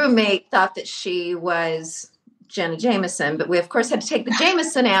 it's a roommate, thought that she was Jenna Jameson. But we, of course, had to take the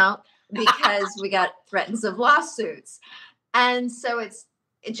Jameson out because we got threats of lawsuits. And so it's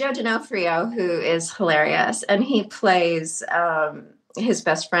Joe D'Onofrio, who is hilarious, and he plays his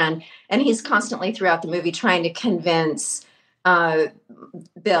best friend, and he's constantly throughout the movie trying to convince Bill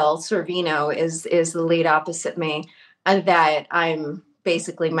Sorvino is the lead opposite me, and that I'm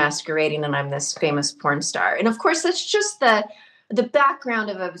basically masquerading and I'm this famous porn star. And of course, that's just the background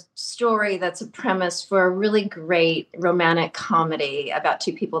of a story that's a premise for a really great romantic comedy about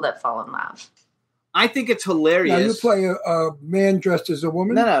two people that fall in love. I think it's hilarious. Now you play a man dressed as a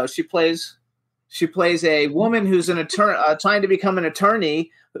woman? No, she plays a woman who's an attorney, trying to become an attorney,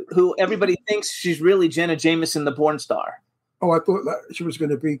 who everybody thinks she's really Jenna Jameson, the porn star. Oh, I thought that she was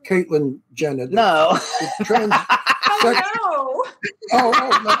going to be Caitlyn Jenner. No. No.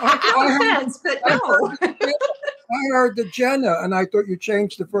 I heard the Jenna, and I thought you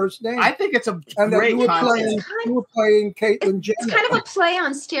changed the first name. I think it's a and great concept. You were playing Caitlyn Jenner. It's kind of a play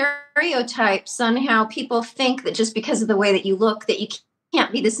on stereotypes on how people think that just because of the way that you look, that you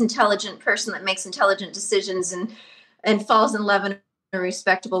can't be this intelligent person that makes intelligent decisions and falls in love in a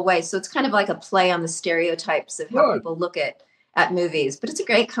respectable way. So it's kind of like a play on the stereotypes of how people look at movies. But it's a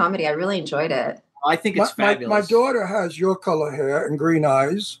great comedy. I really enjoyed it. I think it's fabulous. My daughter has your color hair and green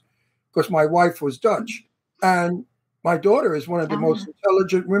eyes because my wife was Dutch. And my daughter is one of the most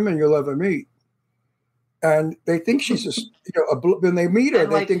intelligent women you'll ever meet. And they think she's when they meet her,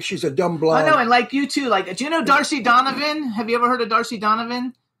 they think she's a dumb blonde. I know, and like you too. Like, do you know Darcy Donovan? Have you ever heard of Darcy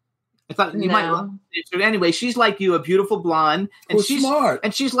Donovan? I thought you might. Anyway, she's like you, a beautiful blonde, and she's smart,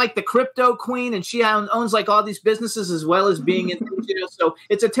 and she's like the crypto queen, and she owns like all these businesses as well as being in. So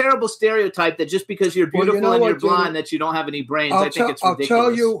it's a terrible stereotype that just because you're beautiful and you're blonde that you don't have any brains. I think it's ridiculous. I'll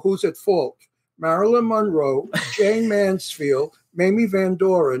tell you who's at fault: Marilyn Monroe, Jane Mansfield, Mamie Van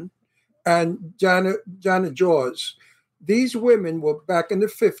Doren, and Janet Jaws. These women were back in the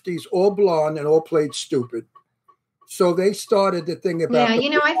 50s, all blonde and all played stupid. So they started the thing about.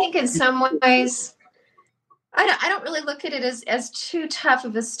 Yeah, I think in some ways, I don't really look at it as too tough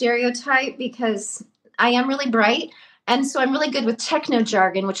of a stereotype because I am really bright. And so I'm really good with techno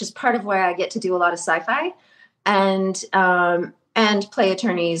jargon, which is part of why I get to do a lot of sci-fi and play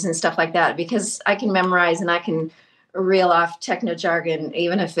attorneys and stuff like that, because I can memorize and I can reel off techno jargon,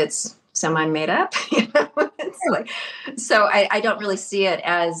 even if it's semi made up. It's like, so I don't really see it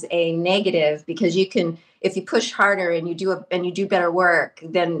as a negative, because you can, if you push harder and you do better work,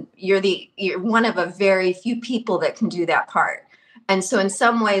 then you're one of a very few people that can do that part. And so in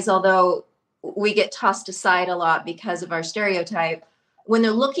some ways, although we get tossed aside a lot because of our stereotype, when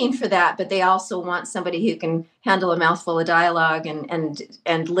they're looking for that, but they also want somebody who can handle a mouthful of dialogue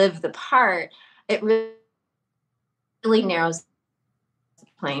and live the part, it really narrows the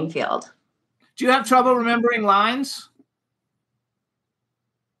playing field. Do you have trouble remembering lines?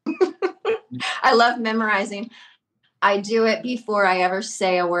 I love memorizing. I do it before I ever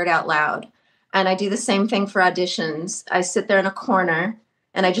say a word out loud. And I do the same thing for auditions. I sit there in a corner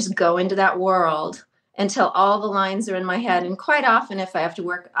and I just go into that world until all the lines are in my head. And quite often, if I have to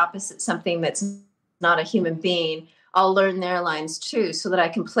work opposite something that's not a human being, I'll learn their lines too, so that I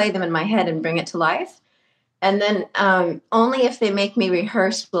can play them in my head and bring it to life. And then only if they make me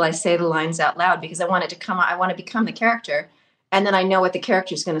rehearse will I say the lines out loud, because I want it to come. I want to become the character, and then I know what the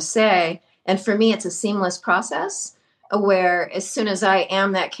character is going to say. And for me, it's a seamless process where as soon as I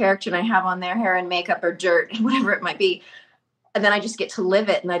am that character and I have on their hair and makeup or dirt, whatever it might be, and then I just get to live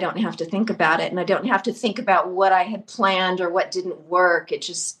it, and I don't have to think about it, and I don't have to think about what I had planned or what didn't work. It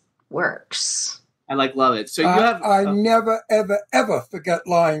just works. I love it. So you have. I never, ever, ever forget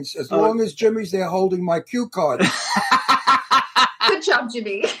lines as long as Jimmy's there holding my cue card. Good job,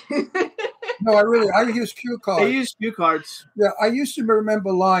 Jimmy. No, I use cue cards. I use cue cards. Yeah, I used to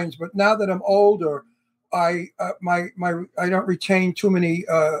remember lines, but now that I'm older, I don't retain too many.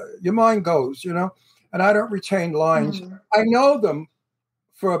 Your mind goes, and I don't retain lines. I know them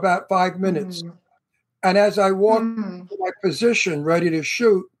for about 5 minutes, and as I walk to my position, ready to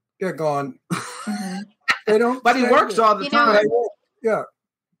shoot, they're gone. They don't. But he works all the time. Yeah.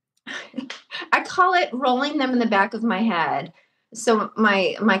 I call it rolling them in the back of my head. So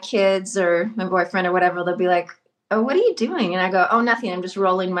my kids or my boyfriend or whatever, they'll be like, "Oh, what are you doing?" And I go, "Oh, nothing. I'm just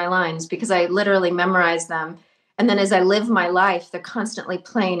rolling my lines," because I literally memorize them. And then as I live my life, they're constantly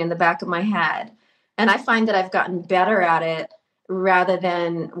playing in the back of my head. And I find that I've gotten better at it rather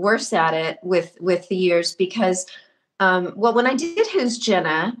than worse at it with the years, because, when I did Who's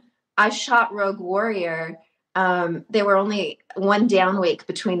Jenna, I shot Rogue Warrior. There were only one down week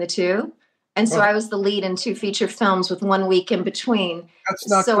between the two. And so I was the lead in 2 feature films with 1 week in between. That's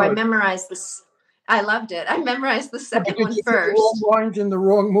not so good. I memorized this. I loved it. I memorized the second one If first. wrong lines in the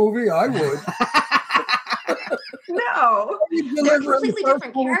wrong movie, I would. No, they're completely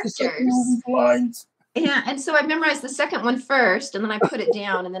different characters. Lines. Yeah, and so I memorized the second one first, and then I put it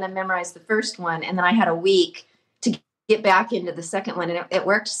down, and then I memorized the first one, and then I had a week to get back into the second one, and it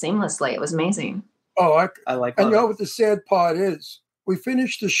worked seamlessly. It was amazing. Oh, I like and that. you know what the sad part is? We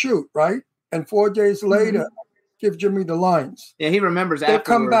finished the shoot, right? And 4 days later, give Jimmy the lines. Yeah, he remembers They afterwards.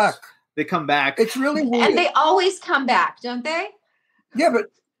 come back. They come back. It's really weird. And they always come back, don't they? Yeah, but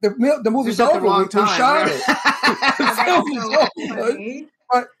the movie's Just at the over. wrong We time, shot right? it. The film is over. Funny.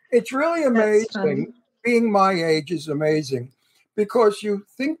 But it's really That's funny. amazing. Being my age is amazing because you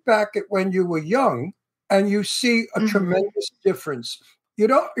think back at when you were young and you see a tremendous difference.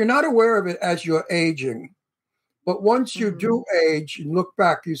 You're not aware of it as you're aging, but once you do age and look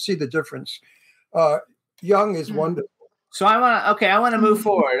back, you see the difference. Young is wonderful. So I want to move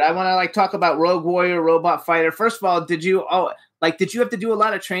forward. I want to talk about Rogue Warrior, Robot Fighter. First of all, did you have to do a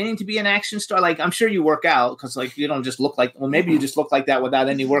lot of training to be an action star? I'm sure you work out because you don't just look like, well, maybe you just look like that without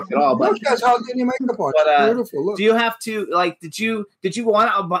any work at all. But That's how did you make the part? Beautiful. Look. do you have to did you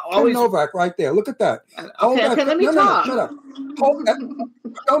want to always Novak right there. Look at that. Okay, let me talk. No, shut up. Hold that.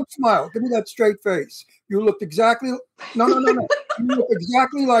 Don't smile. Give me that straight face. You looked exactly. No. You look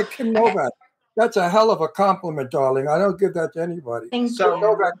exactly like Kim Novak. That's a hell of a compliment, darling. I don't give that to anybody. Thank So you.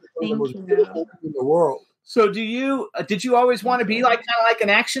 Novak is one of the Thank most you. beautiful in the world. So did you always want to be kind of like an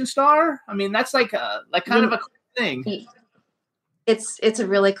action star? I mean, that's kind of a cool thing. It's a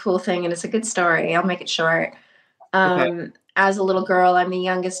really cool thing, and it's a good story. I'll make it short. Okay. As a little girl, I'm the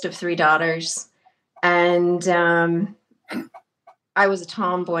youngest of 3 daughters, and I was a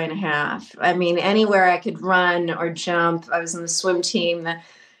tomboy and a half. I mean, anywhere I could run or jump. I was in the swim team.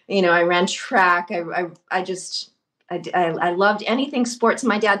 I ran track. I loved anything sports.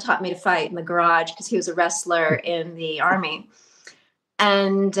 My dad taught me to fight in the garage because he was a wrestler in the Army.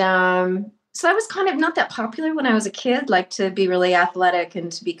 And so I was kind of not that popular when I was a kid, like to be really athletic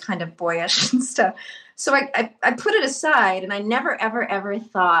and to be kind of boyish and stuff. So I put it aside, and I never, ever, ever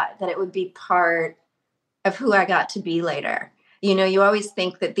thought that it would be part of who I got to be later. You know, you always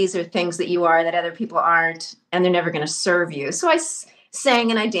think that these are things that you are that other people aren't, and they're never going to serve you. So I sang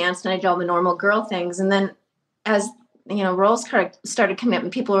and I danced and I did all the normal girl things. And then as, you know, roles started coming up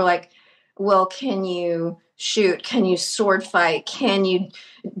and people were like, well, can you shoot? Can you sword fight? Can you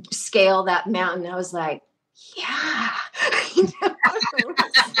scale that mountain? I was like, yeah. You know, it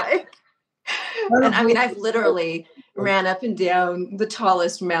was like, and I mean, I've literally ran up and down the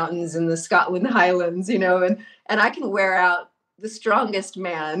tallest mountains in the Scotland Highlands, you know, and I can wear out the strongest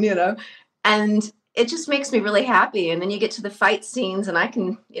man, you know, and it just makes me really happy. And then you get to the fight scenes and I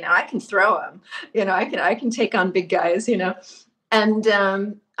can throw them, you know, I can take on big guys, you know. And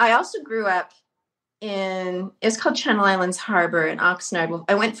I also grew up it's called Channel Islands Harbor in Oxnard. Well,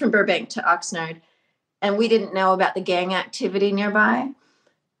 I went from Burbank to Oxnard, and we didn't know about the gang activity nearby.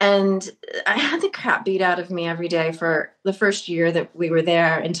 And I had the crap beat out of me every day for the first year that we were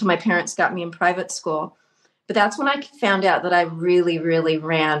there until my parents got me in private school. But that's when I found out that I really, really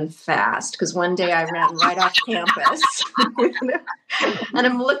ran fast, because one day I ran right off campus. And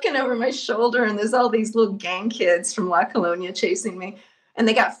I'm looking over my shoulder, and there's all these little gang kids from La Colonia chasing me. And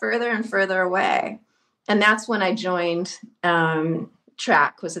they got further and further away. And that's when I joined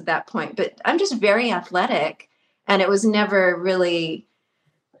track, was at that point. But I'm just very athletic. And it was never really,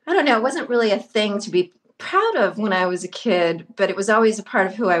 I don't know, it wasn't really a thing to be proud of when I was a kid, but it was always a part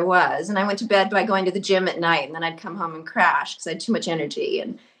of who I was. And I went to bed by going to the gym at night, and then I'd come home and crash because I had too much energy.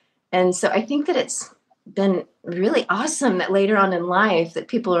 And so I think that it's been really awesome that later on in life that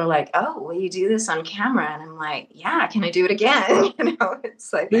people are like, oh, will you do this on camera? And I'm like, yeah, can I do it again? You know,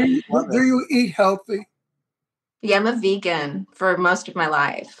 it's like, Do you eat healthy? yeah, I'm a vegan for most of my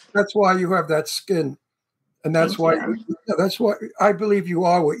life. That's why you have that skin. And that's Thank that's why I believe you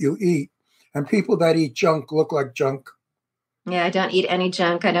are what you eat. And people that eat junk look like junk. Yeah, I don't eat any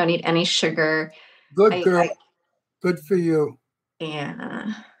junk. I don't eat any sugar. Good girl. Good for you.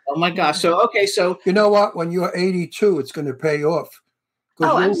 Yeah. Oh my gosh. So, okay. So, You know what? When you're 82, it's going to pay off. 'Cause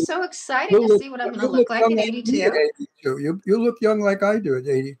Oh, I'm you'll- so excited you'll to see what I'm going to look like young at like 82. me at 82. You look young like I do at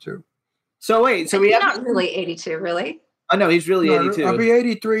 82. wait. So we You're have. not really 82, really. Oh no, he's really No, 82. I'll be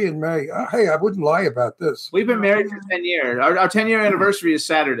 83 in May. Hey, I wouldn't lie about this. We've been married for 10 years. Our 10-year anniversary is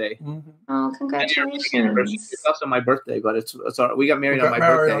Saturday. Oh, 10-year anniversary. congratulations. It's also my birthday, but it's all right. We got married We on got my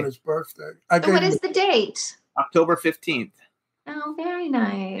married birthday, on his birthday. So what is the date? October 15th. Oh, very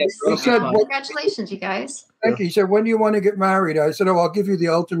nice. Yes, He said, Oh, congratulations, you guys. Thank you. He said, when do you want to get married? I said, I'll give you the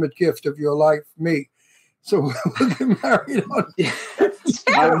ultimate gift of your life, me. So we'll get married on.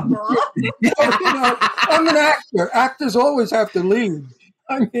 Terrible. I'm an actor. Actors always have to lead.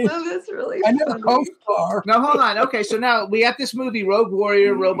 I mean, Oh, that's really I never funny. co-star. Now, hold on. Okay, so now we got this movie, Rogue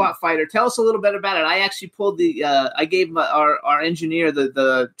Warrior, Robot Fighter. Tell us a little bit about it. I actually pulled I gave our engineer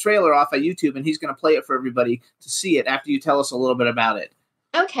the trailer off of YouTube, and he's going to play it for everybody to see it after you tell us a little bit about it.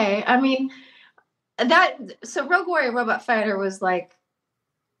 Okay, I mean, so Rogue Warrior Robot Fighter was like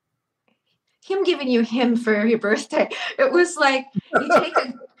him giving you him for your birthday. It was like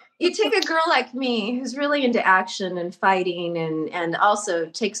you take a girl like me who's really into action and fighting and also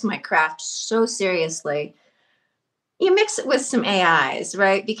takes my craft so seriously. You mix it with some AIs,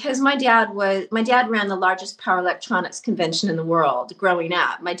 right? Because my dad ran the largest power electronics convention in the world growing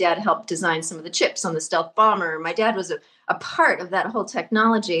up. My dad helped design some of the chips on the stealth bomber. My dad was a part of that whole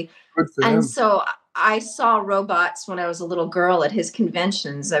technology. Good for him. And so I saw robots when I was a little girl at his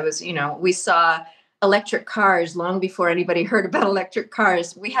conventions. We saw electric cars long before anybody heard about electric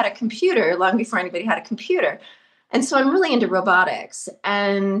cars. We had a computer long before anybody had a computer. And so I'm really into robotics.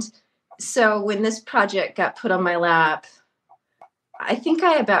 And so when this project got put on my lap, I think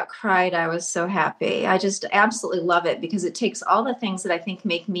I about cried. I was so happy. I just absolutely love it because it takes all the things that I think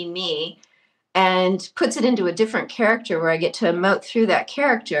make me and puts it into a different character where I get to emote through that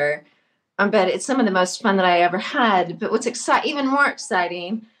character. But it's some of the most fun that I ever had. But what's even more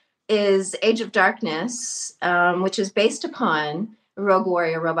exciting is Age of Darkness, which is based upon Rogue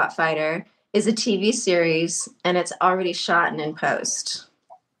Warrior Robot Fighter, is a TV series, and it's already shot and in post.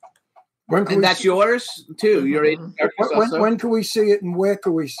 And that's yours, too. Your Age of Darkness also? When can we see it, and where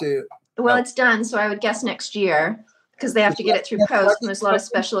can we see it? Well, it's done, so I would guess next year, because they have to get it through post, and there's a lot of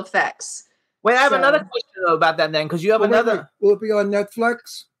special effects. Wait, I have another question though, about that then, because you have another. Will it be on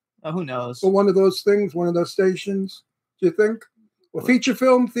Netflix? Who knows? Or one of those things, one of those stations? Do you think? Or feature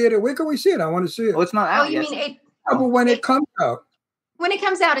film theater? Where can we see it? I want to see it. Oh, it's not Oh, out you yet. mean But when it comes out. when it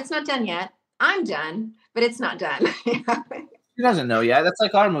comes out, it's not done yet. I'm done, but it's not done. She doesn't know yet. That's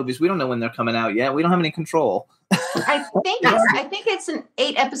like our movies. We don't know when they're coming out yet. We don't have any control. I think it's an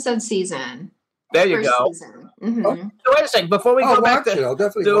 8-episode season. There you First go. Season. Mhm. So wait a second. Before we go back I'll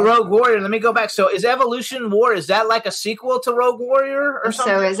definitely to watch Rogue it. Warrior, let me go back. So is Evolution War, is that like a sequel to Rogue Warrior or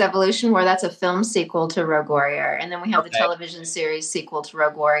something? So is Evolution War. That's a film sequel to Rogue Warrior. And then we have the Okay. television series sequel to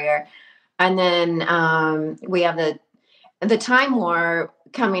Rogue Warrior. And then we have the Time War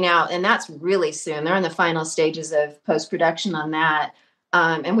coming out, and that's really soon. They're in the final stages of post-production on that.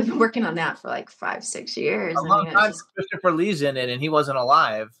 And we've been working on that for like 5-6 years. A long time Christopher Lee's in it, and he wasn't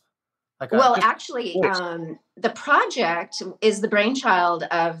alive. Well, actually, the project is the brainchild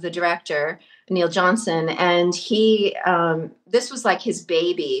of the director, Neil Johnson, and he this was like his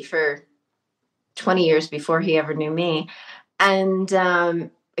baby for 20 years before he ever knew me. And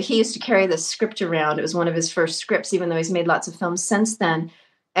he used to carry the script around. It was one of his first scripts, even though he's made lots of films since then.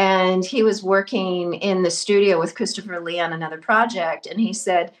 And he was working in the studio with Christopher Lee on another project, and he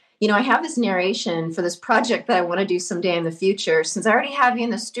said, I have this narration for this project that I want to do someday in the future. Since I already have you in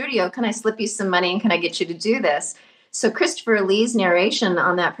the studio, can I slip you some money and can I get you to do this? So Christopher Lee's narration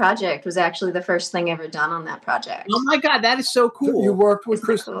on that project was actually the first thing ever done on that project. Oh my God, that is so cool. You worked with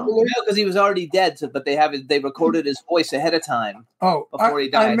Christopher Lee? No, because he was already dead, but they recorded his voice ahead of time. Oh, before he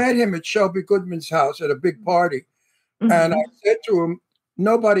died. I met him at Shelby Goodman's house at a big party. Mm-hmm. And I said to him,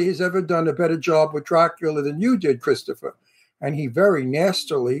 nobody has ever done a better job with Dracula than you did, Christopher. And he very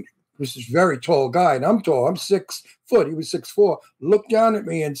nastily, was this very tall guy, and I'm tall, I'm 6 foot, he was 6'4", looked down at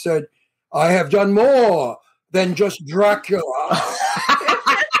me and said, I have done more than just Dracula.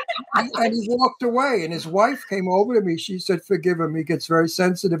 And he walked away, and his wife came over to me. She said, forgive him, he gets very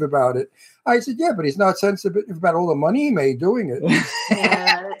sensitive about it. I said, yeah, but he's not sensitive about all the money he made doing it.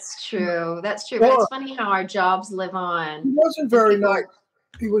 Yeah, that's true. That's true. But it's funny how our jobs live on. He wasn't very nice.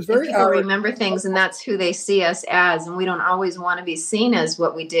 He was very people arrogant. remember things, and that's who they see us as, and we don't always want to be seen as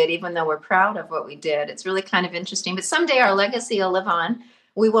what we did, even though we're proud of what we did. It's really kind of interesting. But someday our legacy will live on.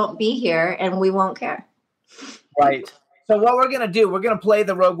 We won't be here, and we won't care. Right. So what we're gonna do? We're gonna play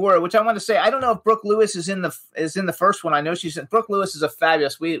the Rogue Warrior, which I want to say. I don't know if Brooke Lewis is in the first one. I know she's in. Brooke Lewis is a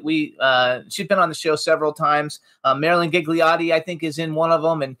fabulous. She's been on the show several times. Marilyn Gigliotti, I think, is in one of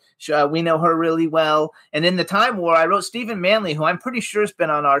them, and we know her really well. And in the Time War, I wrote Stephen Manley, who I'm pretty sure has been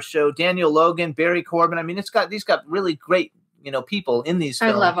on our show. Daniel Logan, Barry Corbin. I mean, these got really great people in these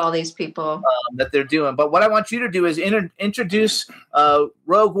films. I love all these people that they're doing. But what I want you to do is introduce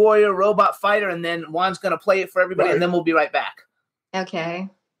Rogue Warrior, Robot Fighter, and then Juan's going to play it for everybody, and then we'll be right back. Okay.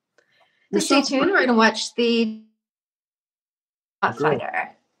 So stay tuned. We're going to watch the Robot Fighter.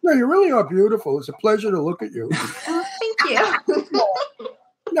 No, you really are beautiful. It's a pleasure to look at you. Oh, thank you.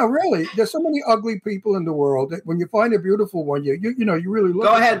 No, really. There's so many ugly people in the world that when you find a beautiful one, you really look.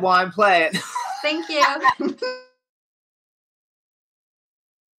 Go ahead, Juan, play it. Thank you.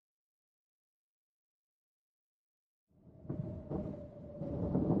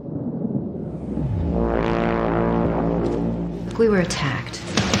 We were attacked.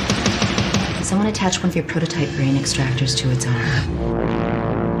 Someone attached one of your prototype brain extractors to its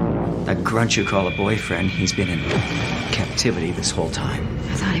arm. That grunt you call a boyfriend, he's been in captivity this whole time.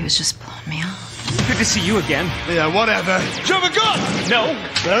 I thought he was just blowing me off. Good to see you again. Yeah, whatever. Do you have a gun? No.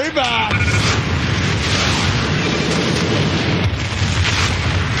 Very bad.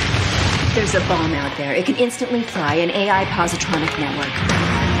 There's a bomb out there. It can instantly fry an AI positronic network.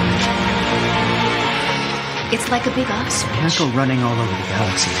 It's like a big off switch. Can't go running all over the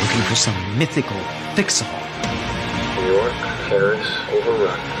galaxy looking for some mythical fix-all. New York, Paris,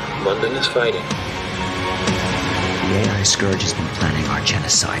 overrun. London is fighting. The AI Scourge has been planning our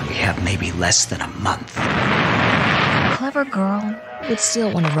genocide. We have maybe less than a month. Clever girl would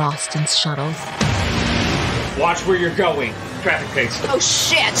steal one of Ralston's shuttles. Watch where you're going. Traffic pace. Oh,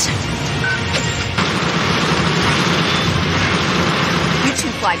 shit! You two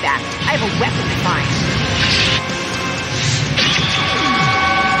fly back. I have a weapon to find.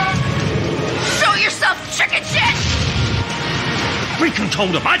 Show yourself, chicken shit! Freaking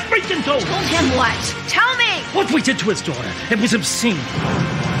told him. I freaking told him. Told him what? Tell me! What we did to his daughter. It was obscene.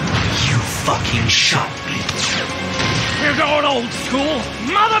 You fucking shot me. You're going old school,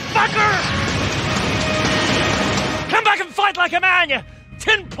 motherfucker! Come back and fight like a man, you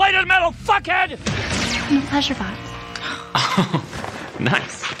tin-plated metal fuckhead! I'm a pleasure bot. Oh,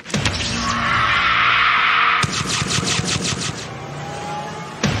 nice.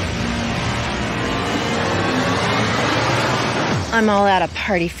 I'm all out of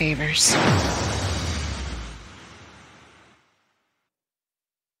party favors.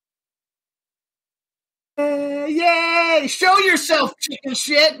 Yay! Show yourself, chicken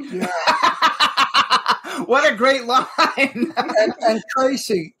shit. Yeah. What a great line. and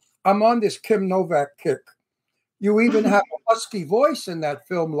Tracy, I'm on this Kim Novak kick. You even have a husky voice in that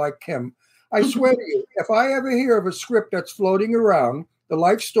film like Kim. I swear to you, if I ever hear of a script that's floating around, the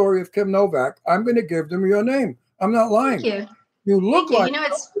life story of Kim Novak, I'm going to give them your name. I'm not lying. Thank you. You look Thank you. like You know,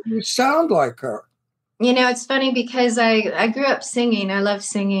 her. You sound like her. You know, it's funny because I grew up singing. I love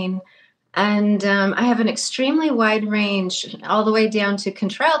singing. And I have an extremely wide range all the way down to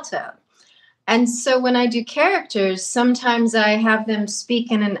contralto. And so when I do characters, sometimes I have them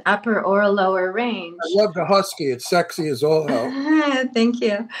speak in an upper or a lower range. I love the husky. It's sexy as all hell. Thank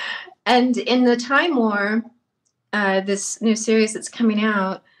you. And in the Time War, this new series that's coming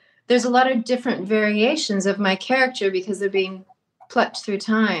out, there's a lot of different variations of my character because they're being plucked through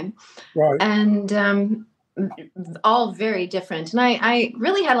time. Right. And all very different. And I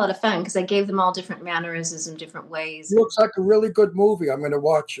really had a lot of fun because I gave them all different mannerisms in different ways. It looks like a really good movie. I'm going to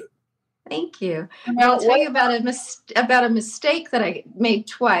watch it. Thank you. I'll tell you about a mistake that I made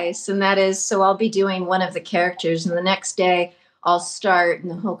twice, and that is, so I'll be doing one of the characters, and the next day I'll start,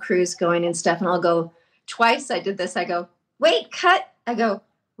 and the whole crew's going and stuff, and I'll go, twice I did this, I go, wait, cut, I go,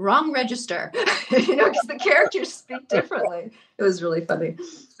 wrong register, because the characters speak differently. It was really funny.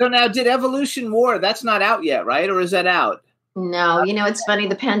 So now, did Evolution War, that's not out yet, right? Or is that out? No, it's funny.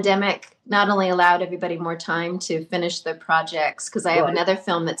 The pandemic not only allowed everybody more time to finish their projects, because I have another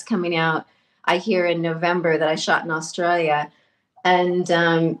film that's coming out, I hear in November, that I shot in Australia. And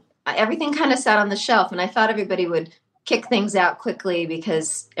everything kind of sat on the shelf. And I thought everybody would kick things out quickly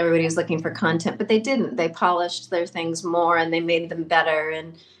because everybody was looking for content, but they didn't. They polished their things more and they made them better.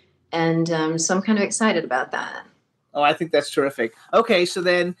 And so I'm kind of excited about that. Oh, I think that's terrific. Okay, so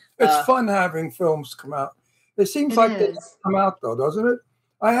then... It's fun having films come out. It seems like they come out, though, doesn't it?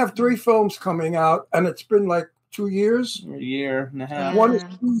 I have 3 films coming out, and it's been like 2 years. A year and a half. One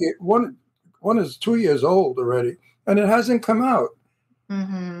is 2 years old already, and it hasn't come out.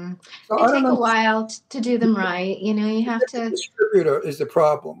 Mm-hmm. So They take a while to do them right. You have to... The distributor is the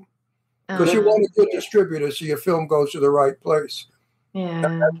problem. Because you want a good distributor so your film goes to the right place. Yeah.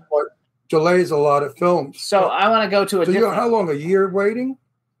 And that's what delays a lot of films. So I want to go to a different... How long, a year waiting?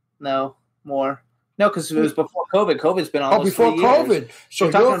 No, more. No, because it was before COVID. COVID's been almost before 3 years. COVID. So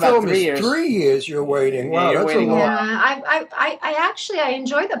your film is 3 years you're waiting. Wow, that's a lot. Yeah, I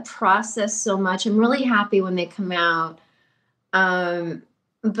enjoy the process so much. I'm really happy when they come out.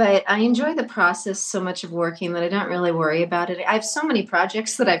 But I enjoy the process so much of working that I don't really worry about it. I have so many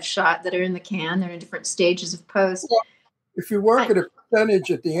projects that I've shot that are in the can. They're in different stages of post. Well, if you work at a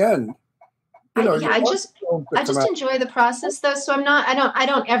percentage at the end, I just enjoy the process though. So I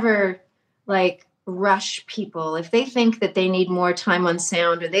don't ever like rush people. If they think that they need more time on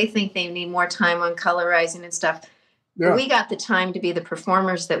sound or they think they need more time on colorizing and stuff, we got the time to be the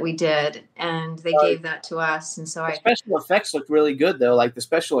performers that we did, and they gave that to us. And so the special effects look really good, though. Like the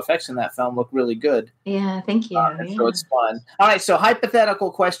special effects in that film look really good. Yeah, thank you. So it's fun. All right, so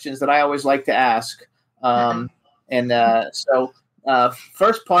hypothetical questions that I always like to ask.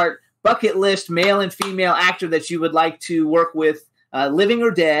 First part, bucket list, male and female actor that you would like to work with, living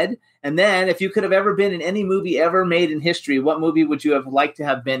or dead. And then if you could have ever been in any movie ever made in history, what movie would you have liked to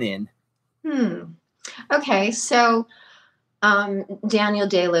have been in? Okay, so Daniel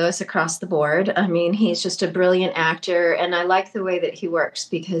Day-Lewis across the board. I mean, he's just a brilliant actor, and I like the way that he works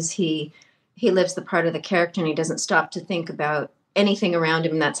because he lives the part of the character and he doesn't stop to think about anything around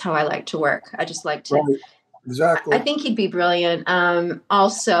him, and that's how I like to work. I just like to... Right. Exactly. I think he'd be brilliant.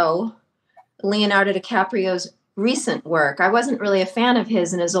 Also, Leonardo DiCaprio's recent work. I wasn't really a fan of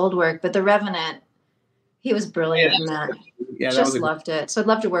his in his old work, but The Revenant, he was brilliant in that. Yeah, just loved it. So I'd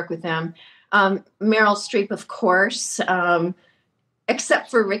love to work with him. Meryl Streep, of course,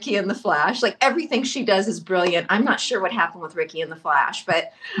 except for Ricky and the Flash. Like everything she does is brilliant. I'm not sure what happened with Ricky and the Flash,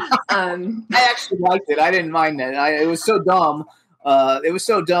 but I actually liked it. I didn't mind it. It was so dumb. It was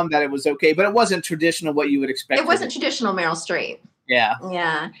so dumb that it was okay, but it wasn't traditional what you would expect. It wasn't traditional Meryl Streep. Yeah.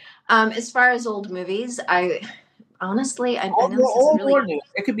 Yeah. As far as old movies, I honestly, I know old really... or new.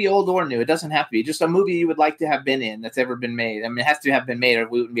 It could be old or new. It doesn't have to be. Just a movie you would like to have been in that's ever been made. I mean, it has to have been made or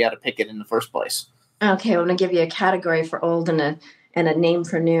we wouldn't be able to pick it in the first place. Okay, I'm going to give you a category for old and a name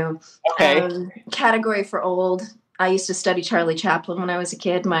for new. Okay. Category for old. I used to study Charlie Chaplin when I was a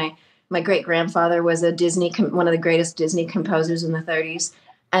kid. My great-grandfather was one of the greatest Disney composers in the 30s.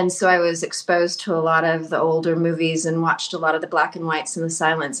 And so I was exposed to a lot of the older movies and watched a lot of the black and whites and the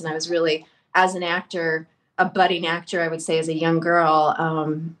silence. And I was really, as an actor, a budding actor, I would say, as a young girl,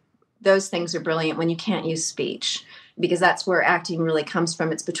 those things are brilliant when you can't use speech, because that's where acting really comes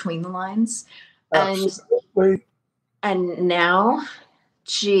from. It's between the lines. And now,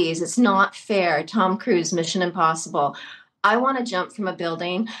 geez, it's not fair. Tom Cruise, Mission Impossible. I want to jump from a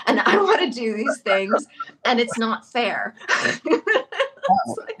building and I want to do these things, and it's not fair.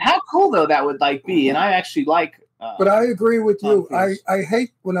 How cool though that would like be, and I actually like. But I agree with you. I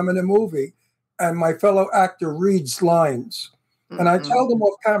hate when I'm in a movie and my fellow actor reads lines, and I tell them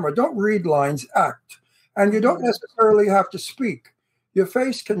off camera, don't read lines, act, and you don't necessarily have to speak. Your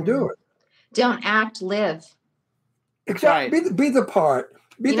face can do it. Don't act, live. Exactly. Be the part.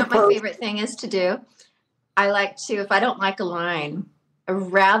 You know what my favorite thing is to do? I like to, if I don't like a line,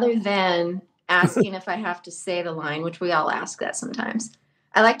 rather than asking if I have to say the line, which we all ask that sometimes,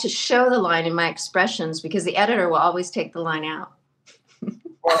 I like to show the line in my expressions, because the editor will always take the line out.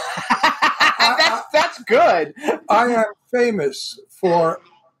 That's good. I am famous for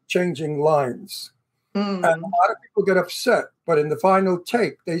changing lines. And a lot of people get upset, but in the final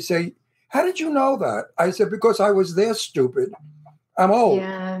take, they say, how did you know that? I said, because I was there, stupid. I'm old.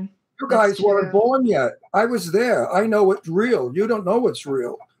 Yeah, you guys weren't born yet. I was there. I know what's real. You don't know what's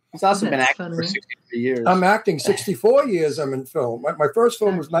real. He's also been acting for 63 years. I'm acting 64 years. I'm in film. My first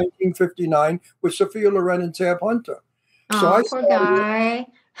film was 1959 with Sophia Loren and Tab Hunter. So I poor guy.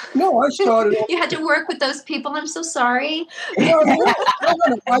 No, I started. You had to work with those people. I'm so sorry. No,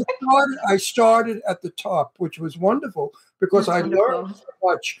 I started at the top, which was wonderful, because I learned so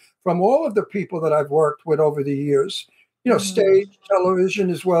much from all of the people that I've worked with over the years. You know, stage, television,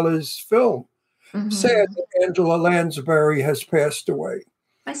 as well as film. Sad that Angela Lansbury has passed away.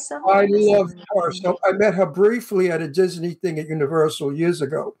 I loved her. So I met her briefly at a Disney thing at Universal years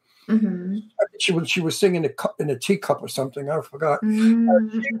ago. She was singing in a teacup or something. I forgot. She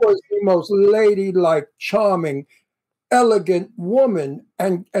was the most ladylike, charming, elegant woman,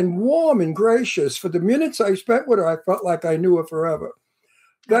 and warm and gracious. For the minutes I spent with her, I felt like I knew her forever.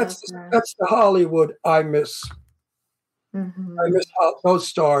 That's the Hollywood I miss. I miss those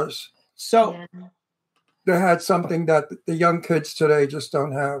stars. So they had something that the young kids today just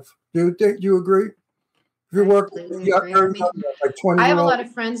don't have. Do you agree? If you work with younger, like 20, I have a lot of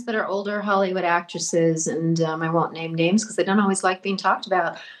friends that are older Hollywood actresses, and I won't name names because they don't always like being talked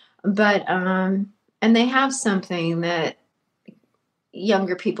about. But and they have something that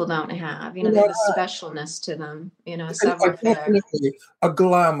younger people don't have. You know, they have a specialness to them. You know, definitely a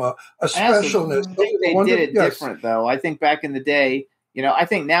glamour, a specialness. I think they did it different, though. I think back in the day, you know, I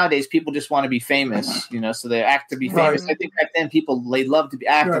think nowadays people just want to be famous, you know, so they act to be famous. I think back then they loved to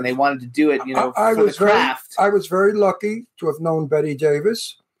act and they wanted to do it, you know, for the craft. I was very lucky to have known Betty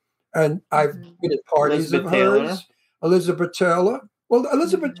Davis, and I've been at parties of hers. Elizabeth Taylor. Well,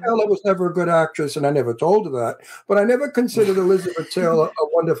 Elizabeth Taylor was never a good actress, and I never told her that. But I never considered Elizabeth Taylor a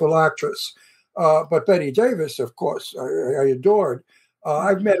wonderful actress. But Betty Davis, of course, I adored.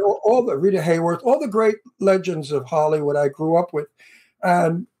 I've met all the Rita Hayworth, all the great legends of Hollywood I grew up with.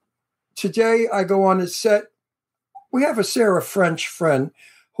 And today I go on a set. We have a Sarah French friend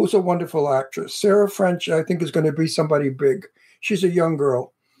who's a wonderful actress. Sarah French, I think, is going to be somebody big. She's a young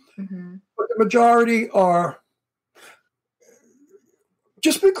girl. But the majority are...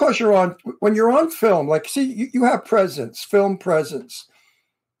 Just because when you're on film, like, see, you have presence, film presence.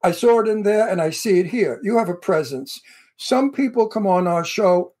 I saw it in there and I see it here. You have a presence. Some people come on our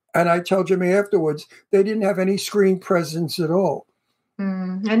show and I tell Jimmy afterwards, they didn't have any screen presence at all.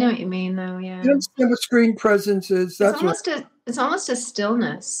 I know what you mean, though, yeah. You understand what screen presence is? It's almost a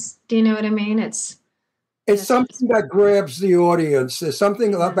stillness. Do you know what I mean? It's something that grabs the audience. There's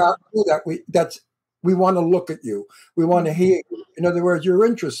something about you that we want to look at you. We want to hear you. In other words, you're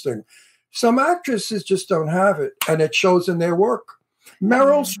interesting. Some actresses just don't have it, and it shows in their work.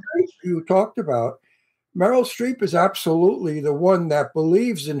 Meryl Streep, you talked about. Meryl Streep is absolutely the one that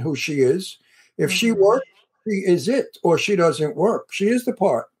believes in who she is. If she works, she is it, or she doesn't work. She is the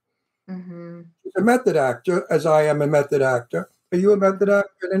part. She's a method actor, as I am a method actor. Are you a method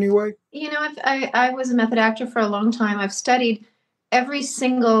actor in any way? You know, I was a method actor for a long time. I've studied every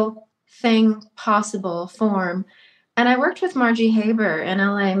single thing possible, form. And I worked with Margie Haber in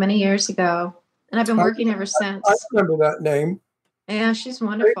LA many years ago. And I've been working ever since. I remember that name. Yeah, she's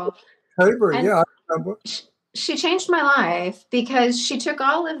wonderful. Haber, yeah, I remember. She changed my life because she took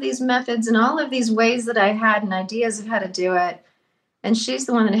all of these methods and all of these ways that I had and ideas of how to do it. And she's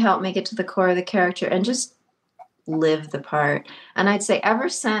the one that helped me get to the core of the character and just live the part. And I'd say ever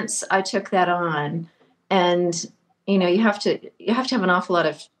since I took that on, and, you know, you have to have an awful lot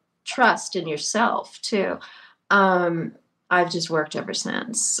of trust in yourself too. I've just worked ever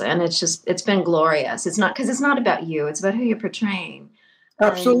since, and it's been glorious. It's not about you. It's about who you're portraying.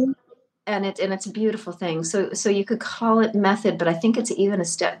 Absolutely. And it's a beautiful thing. So you could call it method, but I think it's even a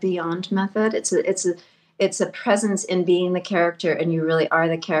step beyond method. It's it's a presence in being the character, and you really are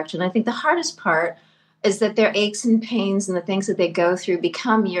the character. And I think the hardest part is that their aches and pains and the things that they go through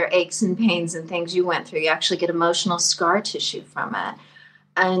become your aches and pains and things you went through. You actually get emotional scar tissue from it.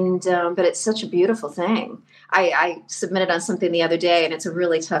 And but it's such a beautiful thing. I submitted on something the other day, and it's a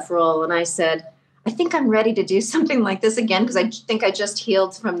really tough role. And I said, I think I'm ready to do something like this again, because I think I just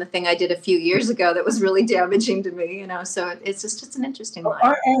healed from the thing I did a few years ago that was really damaging to me, So it's just an interesting life.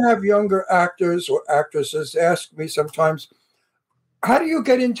 I have younger actors or actresses ask me sometimes, how do you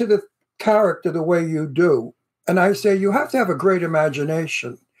get into the character the way you do? And I say, you have to have a great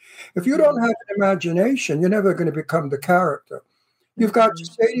imagination. If you don't have an imagination, you're never going to become the character. You've got to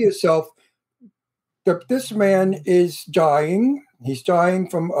say to yourself that this man is dying. He's dying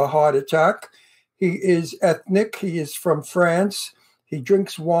from a heart attack. He is ethnic. He is from France. He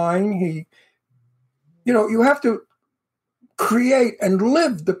drinks wine. You have to create and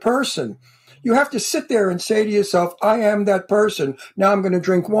live the person. You have to sit there and say to yourself, I am that person. Now I'm going to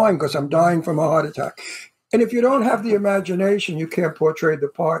drink wine because I'm dying from a heart attack. And if you don't have the imagination, you can't portray the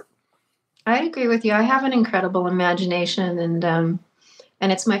part. I agree with you. I have an incredible imagination, and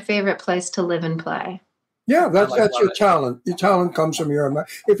it's my favorite place to live and play. Yeah, that's your talent. Your talent comes from your.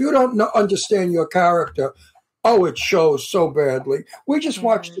 If you don't understand your character, it shows so badly. We just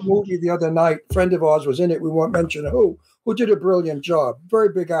watched the movie the other night. A friend of ours was in it. We won't mention who did a brilliant job. Very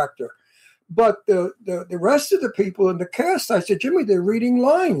big actor. But the rest of the people in the cast, I said, Jimmy, they're reading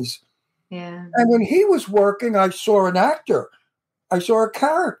lines. Yeah. And when he was working, I saw an actor. I saw a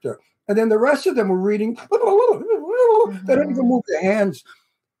character. And then the rest of them were reading. They don't even move their hands.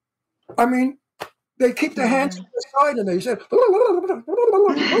 I mean, they keep their hands to the side and they said,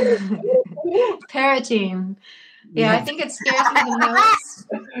 parroting. Yeah, I think it scares me the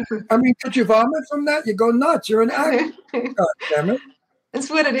most. I mean, could you vomit from that? You go nuts. You're an actor. God damn it. That's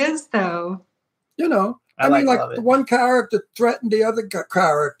what it is, though. I mean, like the one character threatened the other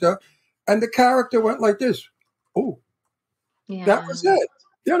character, and the character went like this. Oh, yeah. That was it.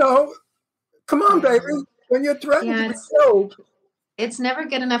 Come on, baby. When you're threatened to be killed. It's never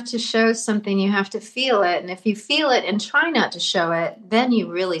good enough to show something. You have to feel it. And if you feel it and try not to show it, then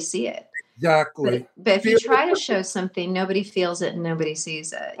you really see it. Exactly. But if you try to show something, nobody feels it and nobody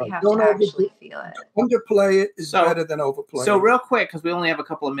sees it. You have to actually feel it. Underplay it is better than overplay. So real quick, because we only have a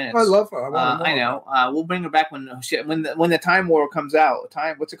couple of minutes. I love her. I know. We'll bring her back when the Time War comes out.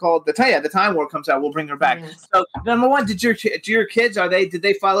 What's it called? The Time War comes out. We'll bring her back. Yes. So number one, did your kids did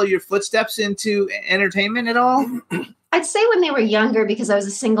they follow your footsteps into entertainment at all? I'd say when they were younger, because I was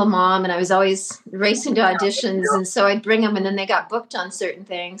a single mom and I was always racing to auditions, and so I'd bring them, and then they got booked on certain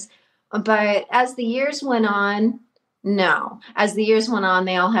things. But as the years went on, no. As the years went on,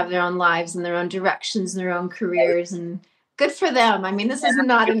 they all have their own lives and their own directions, and their own careers, and good for them. I mean, this is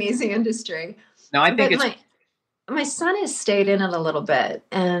not an easy industry. No, I think my son has stayed in it a little bit,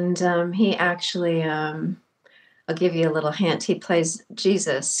 and he actually, I'll give you a little hint. He plays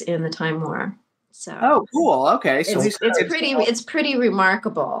Jesus in the Time War. So, cool. Okay, so it's pretty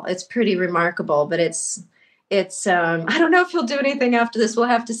remarkable. It's pretty remarkable, but it's I don't know if he'll do anything after this. We'll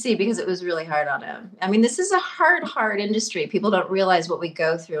have to see, because it was really hard on him. I mean, this is a hard industry. People don't realize what we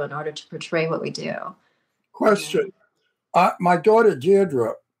go through in order to portray what we do. Question. My daughter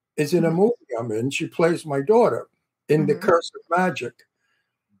Deirdre is in a movie I'm in. She plays my daughter in The Curse of Magic.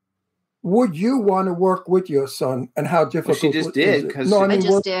 Would you want to work with your son, and how difficult? She just did. I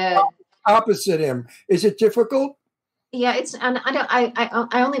just did. Opposite him. Is it difficult? Yeah, I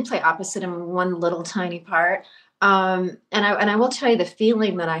only play opposite him one little tiny part. And I will tell you, the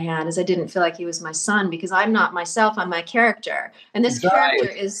feeling that I had is I didn't feel like he was my son, because I'm not myself, I'm my character. And this character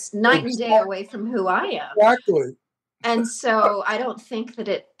is night and day away from who I am. Exactly. And so I don't think that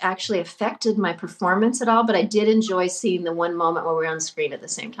it actually affected my performance at all, but I did enjoy seeing the one moment where we're on screen at the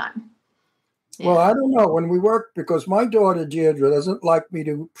same time. Yeah. Well, I don't know. When we work, because my daughter Deirdre doesn't like me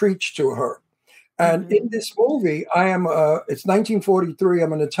to preach to her. And in this movie, I am, it's 1943,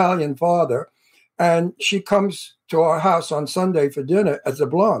 I'm an Italian father, and she comes to our house on Sunday for dinner as a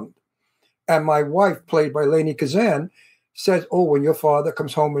blonde. And my wife, played by Lainey Kazan, says, when your father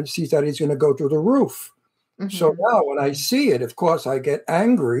comes home and sees that, he's going to go through the roof. So now when I see it, of course, I get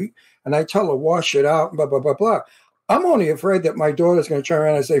angry, and I tell her, wash it out, blah, blah, blah, blah. I'm only afraid that my daughter's going to turn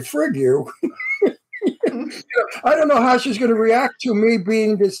around and say, frig you. I don't know how she's going to react to me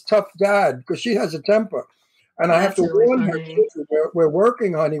being this tough dad, because she has a temper. And I have to warn her, we're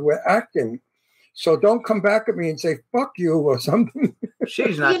working, honey, we're acting. So don't come back at me and say, fuck you or something.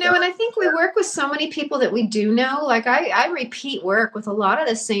 She's not. And I think we work with so many people that we do know. Like I repeat work with a lot of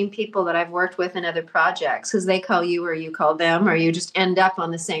the same people that I've worked with in other projects, because they call you or you call them, or you just end up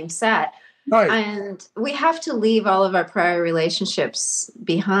on the same set. Right. And we have to leave all of our prior relationships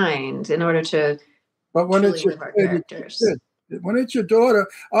behind in order to But when truly it's your live our kid, characters. when it's your daughter,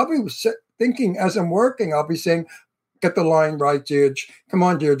 I'll be thinking as I'm working, I'll be saying, get the line right, Deirdre. Come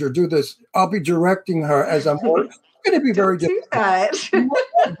on, Deirdre, do this. I'll be directing her as I'm working. It's going to be very difficult.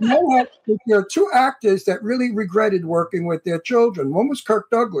 There are two actors that really regretted working with their children. One was Kirk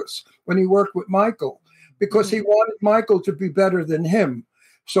Douglas when he worked with Michael because he wanted Michael to be better than him.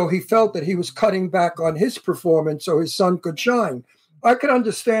 So he felt that he was cutting back on his performance so his son could shine. I could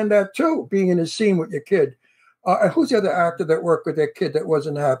understand that too, being in a scene with your kid. And who's the other actor that worked with their kid that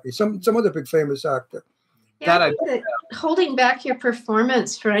wasn't happy? Some other big famous actor. Yeah, I think that holding back your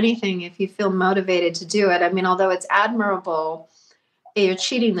performance for anything, if you feel motivated to do it, I mean, although it's admirable, you're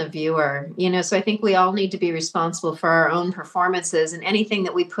cheating the viewer, so I think we all need to be responsible for our own performances, and anything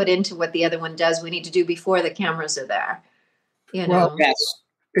that we put into what the other one does, we need to do before the cameras are there. Well, yes.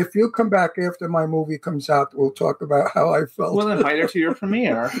 If you come back after my movie comes out, we'll talk about how I felt. We'll invite her to your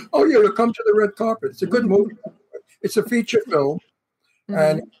premiere. Oh, yeah, you'll come to the red carpet. It's a good movie. It's a feature film,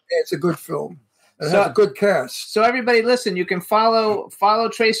 and it's a good film. It has a good cast. So everybody, listen, you can follow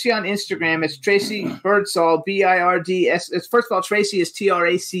Tracy on Instagram. It's Tracy Birdsall, Birds. It's first of all, Tracy is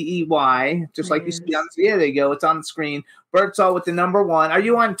Tracey, just like you see on. Yeah, there you go. It's on the screen. Birdsall with the number 1. Are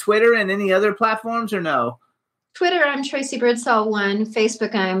you on Twitter and any other platforms or no? Twitter, I'm Tracy Birdsall 1.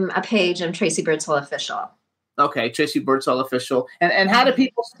 Facebook, I'm Tracy Birdsall Official. Okay, Tracy Birdsall Official. And how do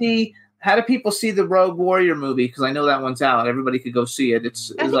people see the Rogue Warrior movie? Because I know that one's out. Everybody could go see it. I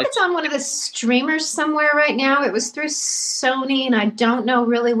think it's on one of the streamers somewhere right now. It was through Sony, and I don't know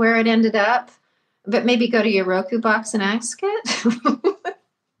really where it ended up. But maybe go to your Roku box and ask it.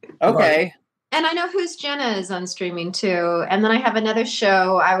 Okay. And I know Who's Jenna is on streaming too. And then I have another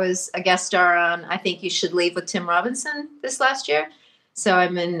show I was a guest star on, I Think You Should Leave with Tim Robinson this last year. So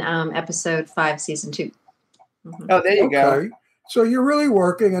I'm in episode 5, season 2. Oh, there you go. So you're really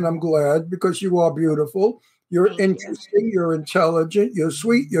working, and I'm glad, because you are beautiful. You're interesting. You're intelligent. You're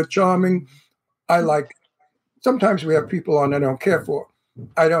sweet. You're charming. I like it. Sometimes we have people on I don't care for.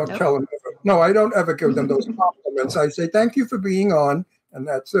 I don't tell them. No, I don't ever give them those compliments. I say, thank you for being on, and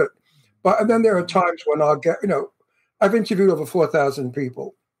that's it. And then there are times when I'll get, I've interviewed over 4,000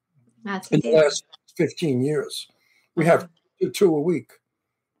 people in the last 15 years. We have 2 a week,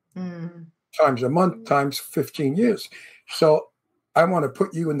 times a month, times 15 years. So I want to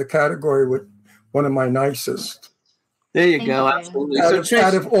put you in the category with one of my nicest. There you go. Absolutely.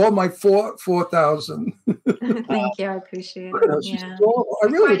 Out of all my 4,000. Thank you. I appreciate it. Yeah. I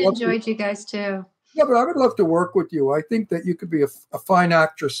really enjoyed you guys too. Yeah, but I would love to work with you. I think that you could be a fine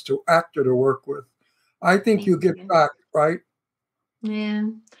actor to work with. I think you give back, right? Yeah.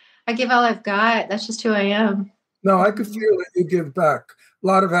 I give all I've got. That's just who I am. No, I could feel that you give back. A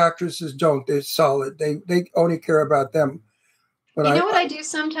lot of actresses don't. They're solid. They only care about them. But you know what I do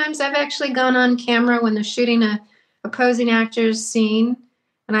sometimes? I've actually gone on camera when they're shooting a opposing actor's scene,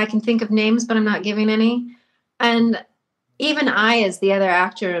 and I can think of names, but I'm not giving any. And even I, as the other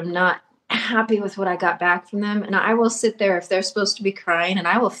actor, am not happy with what I got back from them. And I will sit there if they're supposed to be crying, and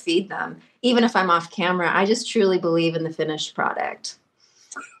I will feed them, even if I'm off camera. I just truly believe in the finished product.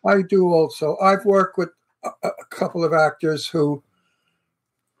 I do also. I've worked with a couple of actors who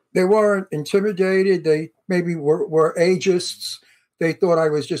they weren't intimidated. They maybe were ageists. They thought I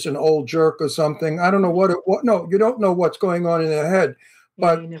was just an old jerk or something. I don't know what. No, you don't know what's going on in their head,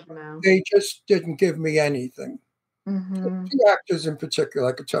 but you never know. They just didn't give me anything. Mm-hmm. Two actors in particular,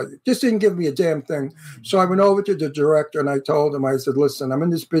 I could tell you, just didn't give me a damn thing. So I went over to the director and I told him, I said, listen, I'm in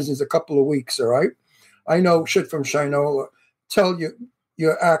this business a couple of weeks, all right? I know shit from Shinola. Tell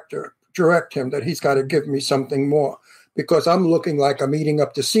your actor, direct him that he's got to give me something more, because I'm looking like I'm eating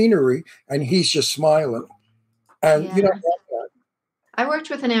up the scenery and he's just smiling. And you don't want that. I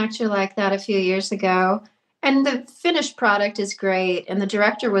worked with an actor like that a few years ago, and the finished product is great. And the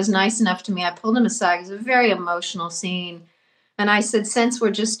director was nice enough to me. I pulled him aside. It was a very emotional scene. And I said, since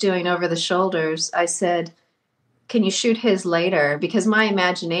we're just doing over the shoulders, I said, can you shoot his later? Because my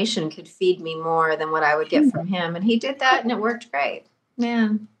imagination could feed me more than what I would get from him. And he did that, and it worked great.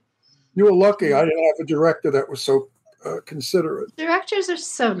 Man. You were lucky. I didn't have a director that was so considerate. Directors are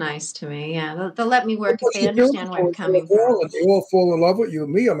so nice to me. Yeah, they'll let me work if they understand where I'm coming from. They all fall in love with you.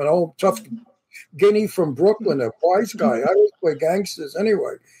 Me, I'm an old tough guinea from Brooklyn, a wise guy. I always play gangsters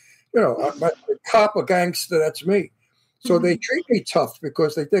anyway. I'm a cop, a gangster, that's me. So they treat me tough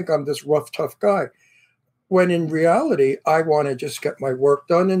because they think I'm this rough, tough guy. When in reality, I want to just get my work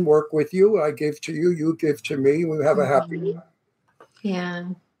done and work with you. I give to you, you give to me. We have a happy life. Yeah.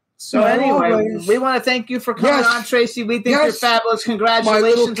 So anyway, we want to thank you for coming on, Tracy. We think you're fabulous.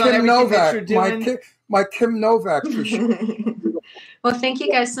 Congratulations on everything that you're doing. My Kim Novak. Well, thank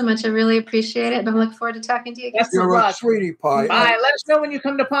you guys so much. I really appreciate it. And I look forward to talking to you again. You're a sweetie pie. All right, let us know when you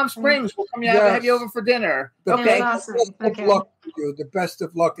come to Palm Springs. We'll come have you over for dinner. Okay. Awesome. Best of luck to you. The best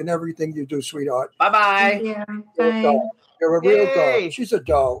of luck in everything you do, sweetheart. Bye-bye. Yeah. Bye. You're a real doll. She's a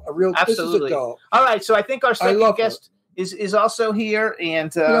doll. This is a doll. All right, so I think our second guest is also here.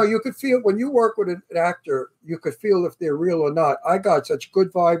 And you could feel when you work with an actor, you could feel if they're real or not. I got such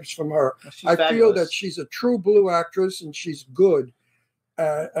good vibes from her. I feel that she's a true blue actress and she's good.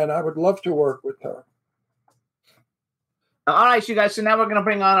 And I would love to work with her. All right, you guys. So now we're going to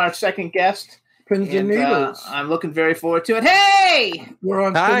bring on our second guest. Pins and needles. I'm looking very forward to it. Hey! We're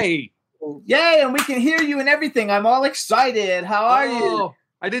on. Hi. Yay, and we can hear you and everything. I'm all excited. How are you?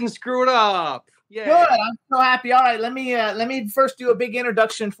 I didn't screw it up. Yay. Good. I'm so happy. All right, let me first do a big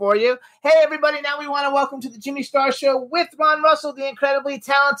introduction for you. Hey, everybody. Now we want to welcome to the Jimmy Star Show with Ron Russell, the incredibly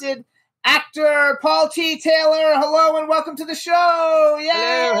talented actor Paul T. Taylor. Hello and welcome to the show.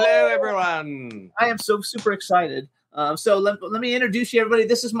 Yay! Hello, everyone. I am so super excited. So let me introduce you, everybody.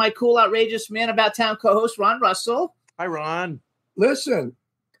 This is my cool, outrageous man about town co-host, Ron Russell. Hi, Ron. Listen,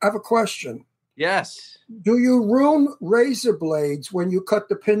 I have a question. Yes. Do you ruin razor blades when you cut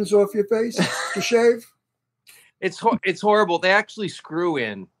the pins off your face to shave? It's horrible. They actually screw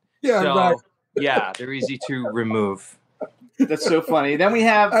in. Yeah, right. Yeah, they're easy to remove. That's so funny. Then we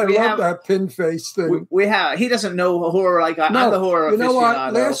have that pin face thing. We have he doesn't know horror like I'm the horror. You know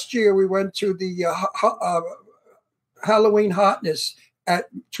what? Last year we went to the Halloween Hotness at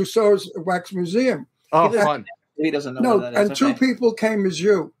Tussauds Wax Museum. Oh, fun! He doesn't know. No, what that is. And two people came as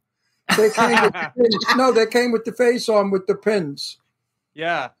you. They came with the pins. No, they came with the face on with the pins.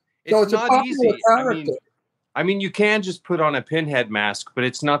 Yeah, it's not easy. Character. I mean, you can just put on a pinhead mask, but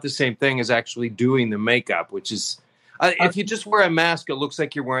it's not the same thing as actually doing the makeup, which is. If you just wear a mask, it looks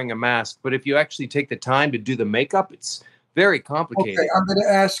like you're wearing a mask. But if you actually take the time to do the makeup, it's very complicated. Okay, I'm going to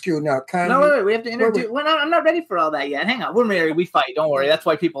ask you now. Wait, we have to introduce. I'm not ready for all that yet. Hang on. We're married. We fight. Don't worry. That's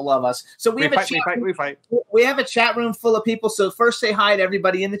why people love us. So we fight. We have a chat room full of people. So first say hi to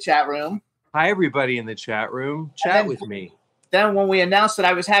everybody in the chat room. Hi, everybody in the chat room. Chat with me. Then when we announced that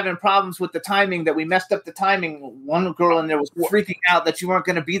I was having problems with the timing, that we messed up the timing, one girl in there was freaking out that you weren't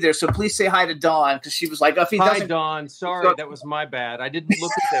going to be there. So please say hi to Dawn, because she was like, "If he doesn't." Hi, Dawn. Sorry, that was my bad. I didn't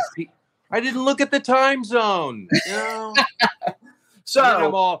look at that. I didn't look at the time zone. You know?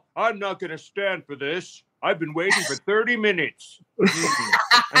 So I'm not going to stand for this. I've been waiting for 30 minutes.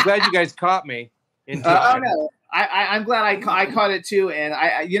 I'm glad you guys caught me. No. I'm glad I caught it too, and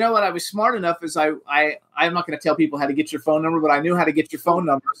I you know what, I was smart enough is I'm not going to tell people how to get your phone number, but I knew how to get your phone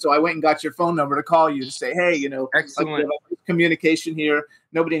number, so I went and got your phone number to call you to say, hey, excellent communication here.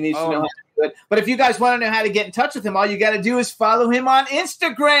 Nobody needs to know how to do it, but if you guys want to know how to get in touch with him, all you got to do is follow him on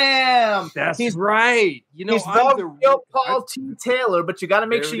Instagram. He's right. He's the real Paul T. Taylor, but you got to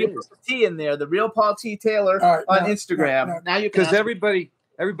make sure you put the T in there. The real Paul T. Taylor on Instagram. Now you can, because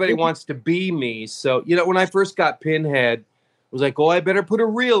Everybody wants to be me. So, when I first got Pinhead, I was like, I better put a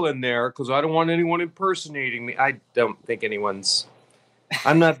reel in there because I don't want anyone impersonating me. I don't think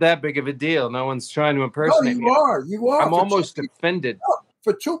I'm not that big of a deal. No one's trying to impersonate me. You are. I'm almost offended.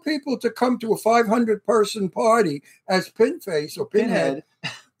 For two people to come to a 500-person party as Pinface or Pinhead,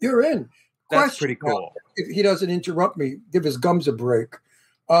 you're in. That's pretty cool. If he doesn't interrupt me, give his gums a break.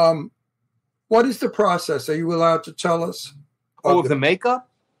 What is the process? Are you allowed to tell us? Of the makeup?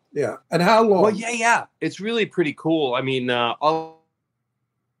 Yeah. And how long? Well, yeah. It's really pretty cool. I mean, all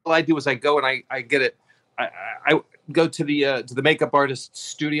I do is I go and I get it. I go to the makeup artist's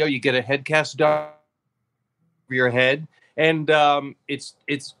studio. You get a head cast done over your head, and it's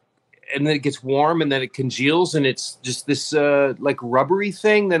and then it gets warm, and then it congeals, and it's just this like rubbery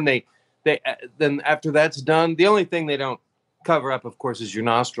thing. Then then after that's done, the only thing they don't cover up, of course, is your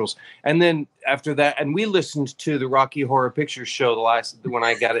nostrils. And then after that, and we listened to the Rocky Horror Picture Show when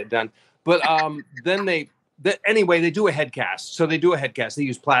I got it done. But then they do a head cast. So they do a head cast. They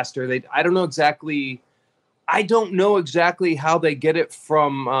use plaster. I don't know exactly how they get it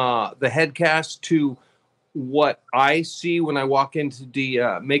from the head cast to what I see when I walk into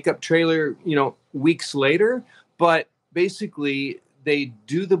the makeup trailer, weeks later. But basically, they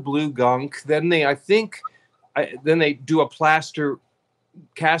do the blue gunk. Then then they do a plaster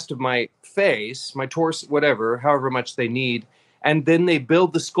cast of my face, my torso, whatever, however much they need. And then they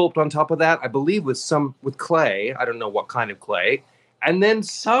build the sculpt on top of that, I believe with clay. I don't know what kind of clay. And then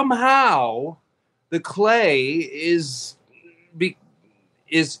somehow the clay is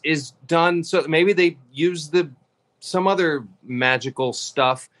done. So maybe they use some other magical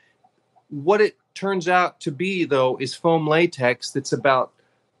stuff what it turns out to be, though, is foam latex that's about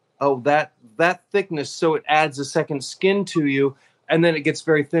that thickness, so it adds a second skin to you, and then it gets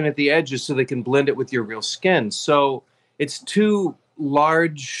very thin at the edges so they can blend it with your real skin. So it's two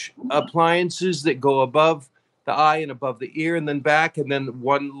large appliances that go above the eye and above the ear and then back, and then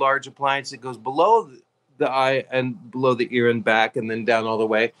one large appliance that goes below the eye and below the ear and back, and then down all the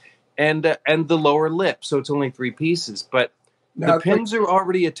way, and the lower lip. So it's only 3 pieces, but Now, the pins are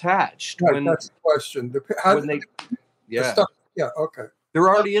already attached. Right, that's the question. Yeah. Okay. They're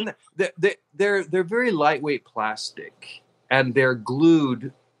already in there. They're very lightweight plastic, and they're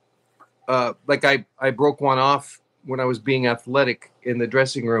glued. Like I broke one off when I was being athletic in the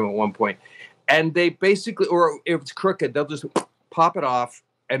dressing room at one point, and they basically, or if it's crooked, they'll just pop it off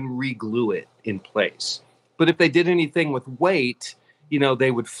and re-glue it in place. But if they did anything with weight,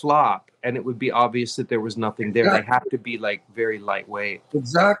 they would flop, and it would be obvious that there was nothing there. They have to be like very lightweight.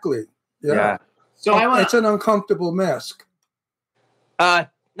 Exactly. Yeah. So it's an uncomfortable mask.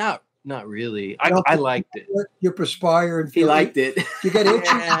 Not really. I liked it. You perspire and he liked it. You get itchy.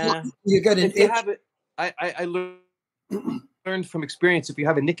 Yeah. You get an itch. I learned from experience, if you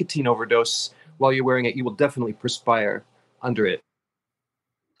have a nicotine overdose while you're wearing it, you will definitely perspire under it.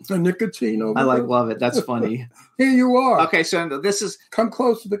 A nicotine overdose? I love it. That's funny. Here you are. Okay, so this is... Come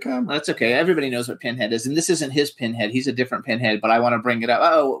close to the camera. That's okay. Everybody knows what Pinhead is, and this isn't his Pinhead. He's a different Pinhead, but I want to bring it up.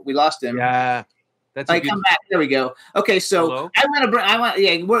 Oh, we lost him. Yeah. Come back. There we go. Okay, so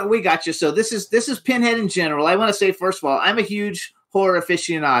hello? we got you. So this is Pinhead in general. I want to say, first of all, I'm a huge horror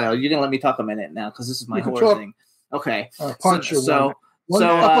aficionado. You're gonna let me talk a minute now because this is my horror thing. Okay. So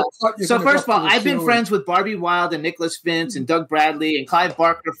first of all, I've been friends with Barbie Wilde and Nicholas Vince and Doug Bradley and Clive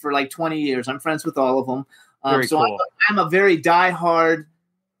Barker for like 20 years. I'm friends with all of them. Cool. I'm a very diehard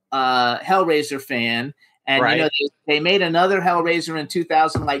Hellraiser fan. And they made another Hellraiser in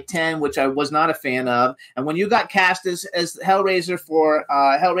 2010, which I was not a fan of. And when you got cast as Hellraiser for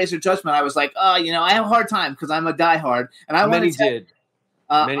Hellraiser Judgment, I was like, I have a hard time because I'm a diehard. And I want to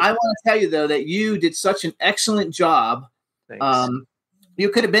tell you though that you did such an excellent job. Thanks. You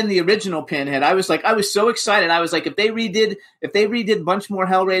could have been the original Pinhead. I was so excited. I was like, if they redid a bunch more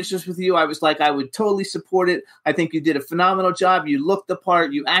Hellraisers with you, I was like, I would totally support it. I think you did a phenomenal job. You looked the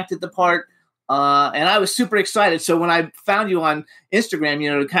part. You acted the part. And I was super excited. So when I found you on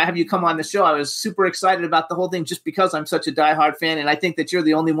Instagram, to have you come on the show, I was super excited about the whole thing just because I'm such a diehard fan. And I think that you're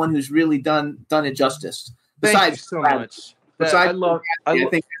the only one who's really done it justice. Thank you so much. I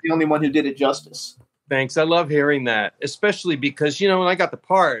think you're the only one who did it justice. Thanks. I love hearing that, especially because, when I got the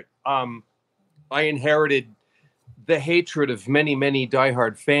part, I inherited the hatred of many, many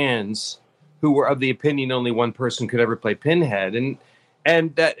diehard fans who were of the opinion only one person could ever play Pinhead.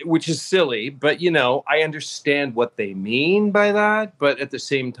 And that, which is silly, but I understand what they mean by that. But at the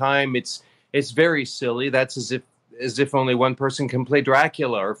same time, it's very silly. That's as if only one person can play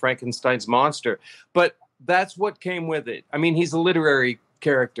Dracula or Frankenstein's monster. But that's what came with it. I mean, he's a literary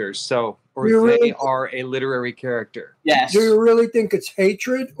character, they are a literary character. Yes. Do you really think it's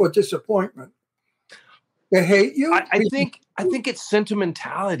hatred or disappointment? They hate you? I think it's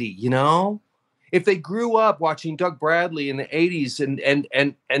sentimentality. If they grew up watching Doug Bradley in the 80s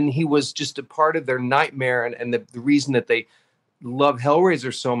and he was just a part of their nightmare and the reason that they love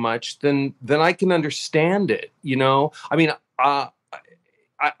Hellraiser so much, then I can understand it. I mean, I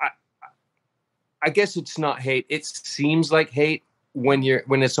guess it's not hate. It seems like hate when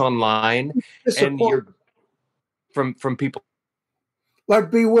it's online and you're from people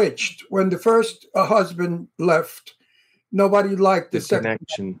like Bewitched. When the first husband left, nobody liked the second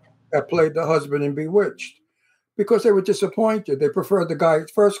connection that played the husband in Bewitched because they were disappointed. They preferred the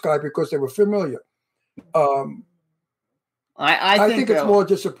first guy because they were familiar. I think it's more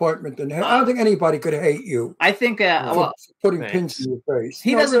disappointment than hate. I don't think anybody could hate you. I think for putting pins in your face.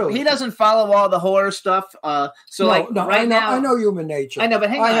 He doesn't follow all the horror stuff. I know human nature. I know,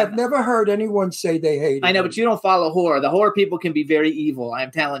 but I have never heard anyone say they hate. I know, but you don't follow horror. The horror people can be very evil. I'm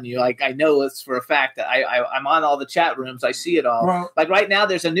telling you. Like I know this for a fact. That I'm on all the chat rooms. I see it all. Well, like right now,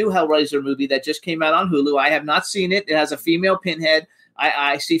 there's a new Hellraiser movie that just came out on Hulu. I have not seen it. It has a female Pinhead.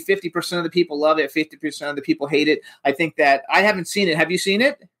 I see 50% of the people love it, 50% of the people hate it. I think that I haven't seen it. Have you seen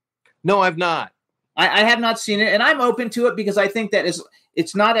it? No, I've not. I have not seen it, and I'm open to it because I think that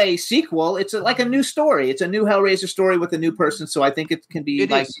it's not a sequel. It's like a new story. It's a new Hellraiser story with a new person, so I think it can be it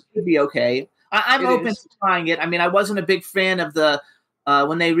could be okay. I'm open to trying it. I mean, I wasn't a big fan of the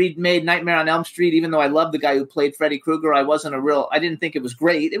when they remade Nightmare on Elm Street, even though I love the guy who played Freddy Krueger. I didn't think it was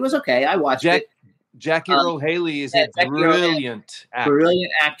great. It was okay. I watched it. Jackie Earl Haley is a brilliant actor.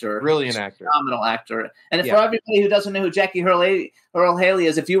 Brilliant actor. Brilliant actor. Phenomenal actor. And for everybody who doesn't know who Jackie Earl Haley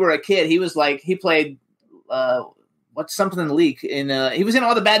is, if you were a kid, he played what's something in the leak in he was in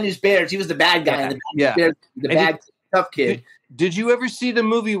all the Bad News Bears. He was the bad guy in the Bad News Bears, the bad tough kid. Did you ever see the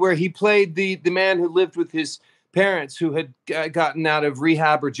movie where he played the man who lived with his parents who had gotten out of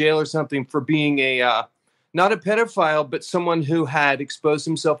rehab or jail or something for being a not a pedophile, but someone who had exposed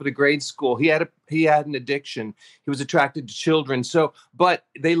himself at a grade school. He had an addiction. He was attracted to children. So, but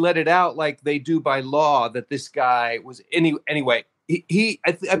they let it out like they do by law that this guy was anyway.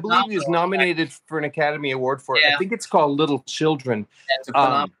 I believe he was nominated for an Academy Award for it. I think it's called Little Children. That's a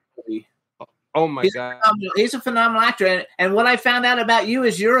phenomenal movie. Oh my God. He's a phenomenal actor. And what I found out about you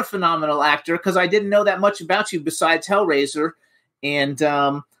is you're a phenomenal actor because I didn't know that much about you besides Hellraiser. And,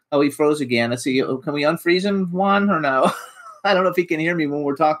 he froze again. Let's see. Can we unfreeze him, Juan, or no? I don't know if he can hear me when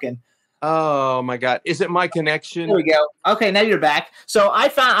we're talking. Oh my God. Is it my connection? There we go. Okay, now you're back. So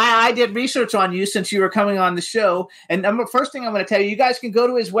I did research on you since you were coming on the show. And first thing I'm going to tell you, you guys can go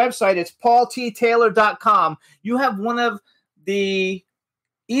to his website. It's paulttaylor.com. You have one of the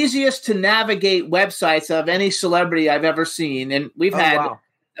easiest to navigate websites of any celebrity I've ever seen. And we've had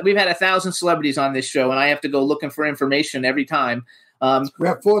 1,000 celebrities on this show, and I have to go looking for information every time. We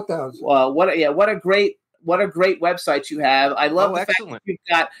have 4,000. Well, what a great website you have. I love the fact that you've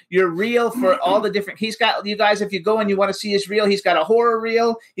got your reel for all the different. He's got, you guys, if you go and you want to see his reel, he's got a horror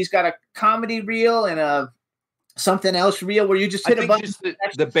reel, he's got a comedy reel, and a something else reel where you just hit a button. Just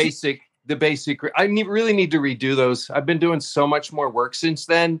the basic. I really need to redo those. I've been doing so much more work since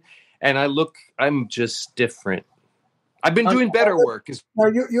then, and I'm just different. I've been doing better work.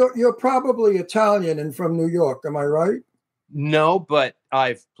 Now you're probably Italian and from New York, am I right? No, but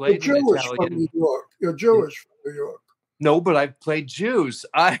I've played You're Jewish Italian. from New York. You're Jewish from New York. No, but I've played Jews.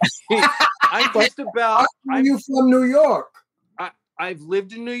 I'm just about. Are you from New York? I've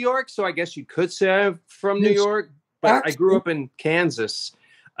lived in New York, so I guess you could say I'm from New York. But I grew up in Kansas.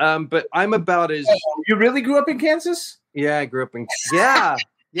 But I'm about as. You really grew up in Kansas? Yeah, I grew up in. Yeah,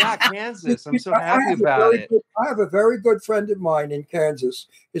 Kansas. I'm so happy about it. I have a very good friend of mine in Kansas.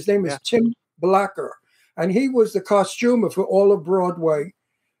 His name is Tim Blacker. And he was the costumer for all of Broadway.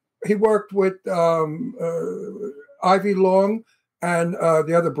 He worked with Ivy Long and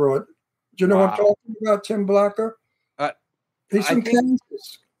the other broad. Do you know what I'm talking about, Tim Blacker? He's from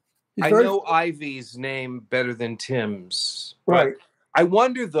Kansas. I know Ivy's name better than Tim's. Right. I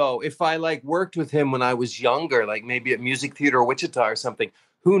wonder, though, if I worked with him when I was younger, like maybe at Music Theater or Wichita or something.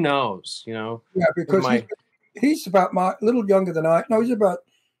 Who knows, you know? Yeah, because he's about a little younger than I. No, he's about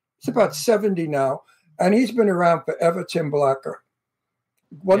 70 now. And he's been around forever, Tim Blacker.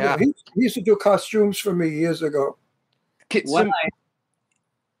 He used to do costumes for me years ago.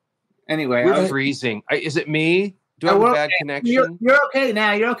 Anyway, we're freezing. Is it me? Do I have a bad connection? You're okay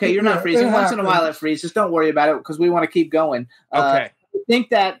now. You're okay. You're not freezing. Once in a while it freezes. Don't worry about it because we want to keep going. Okay. I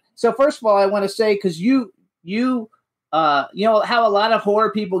think that. So first of all, I want to say because you know how a lot of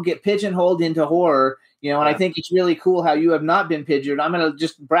horror people get pigeonholed into horror. And I think it's really cool how you have not been pigeonholed. I'm going to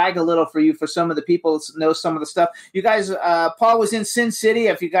just brag a little for you for some of the people that know some of the stuff. You guys, Paul was in Sin City.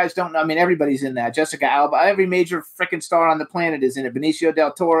 If you guys don't know, I mean, everybody's in that. Jessica Alba, every major freaking star on the planet is in it. Benicio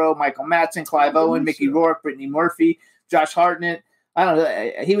del Toro, Michael Madsen, Clive Owen, Mickey Rourke, Brittany Murphy, Josh Hartnett. I don't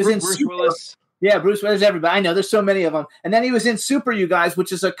know. He was in Bruce Willis. Yeah, Bruce Willis, everybody. I know, there's so many of them. And then he was in Super, you guys,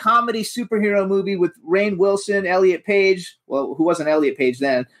 which is a comedy superhero movie with Rainn Wilson, Elliot Page. Well, who wasn't Elliot Page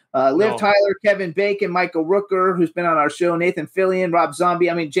then? Liv Tyler, Kevin Bacon, Michael Rooker, who's been on our show, Nathan Fillion, Rob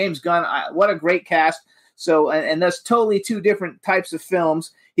Zombie. I mean, James Gunn. What a great cast. So, and that's totally two different types of films.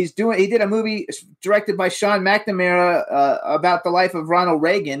 He did a movie directed by Sean McNamara about the life of Ronald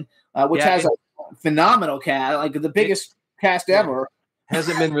Reagan, which has a phenomenal cast, like the biggest cast ever.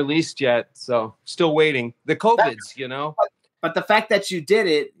 Hasn't been released yet, so still waiting. The COVIDs, you know. But the fact that you did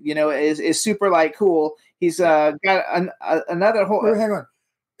it, is super cool. He's got another whole. Wait, hang on.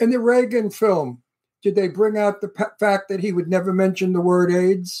 In the Reagan film, did they bring out the fact that he would never mention the word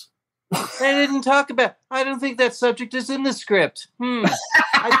AIDS? They didn't talk about. I don't think that subject is in the script.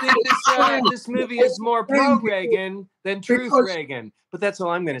 I think this movie is more pro-Reagan than truth Reagan. But that's all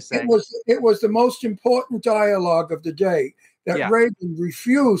I'm going to say. It was the most important dialogue of the day. That Reagan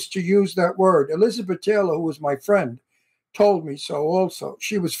refused to use that word. Elizabeth Taylor, who was my friend, told me so also.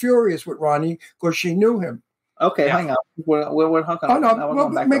 She was furious with Ronnie because she knew him. Okay, hang on. We're hooking Oh, up. no, Now we're we'll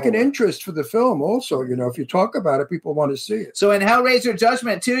going back make to an horror. interest for the film also. You know, if you talk about it, people want to see it. So in Hellraiser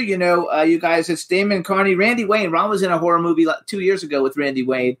Judgment too, you know, you guys, it's Damon Carney, Randy Wayne. Ron was in a horror movie 2 years ago with Randy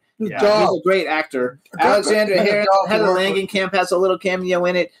Wayne. Yeah. He's a great actor. Alexandra Harris, Heather Langenkamp has a little cameo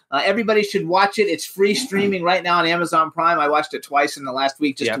in it. Everybody should watch it. It's free streaming right now on Amazon Prime. I watched it twice in the last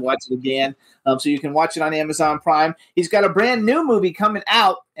week just to watch it again. So you can watch it on Amazon Prime. He's got a brand new movie coming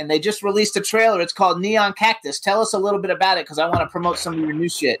out, and they just released a trailer. It's called Neon Cactus. Tell us a little bit about it, because I want to promote some of your new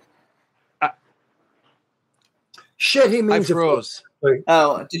shit. Shit, he means I froze.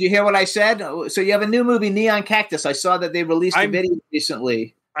 Oh, did you hear what I said? So you have a new movie, Neon Cactus. I saw that they released a video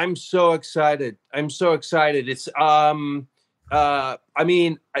recently. I'm so excited. It's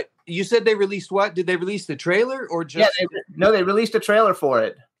you said they released what? Did they release the trailer or just? Yeah, they released a trailer for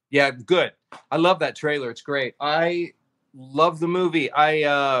it. Yeah, good. I love that trailer. It's great. I love the movie.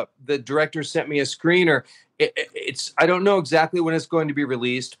 The director sent me a screener. It's I don't know exactly when it's going to be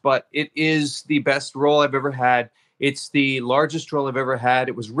released, but it is the best role I've ever had. It's the largest role I've ever had.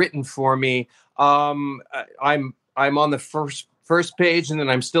 It was written for me. I'm on the first page, and then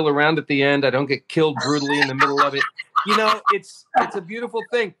I'm still around at the end. I don't get killed brutally in the middle of it. You know, it's a beautiful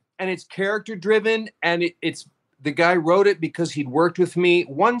thing, and it's character driven, and it's the guy wrote it because he'd worked with me.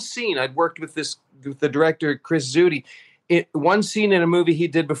 One scene I'd worked with the director Chris Zudi. One scene in a movie he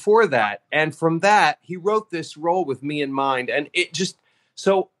did before that, and from that he wrote this role with me in mind, and it just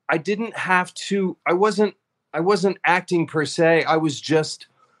so I didn't have to. I wasn't acting per se. I was just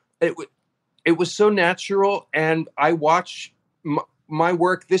it was so natural, and I watch my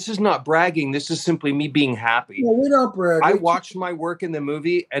work. This is not bragging. This is simply me being happy. Well, we don't brag. I watched my work in the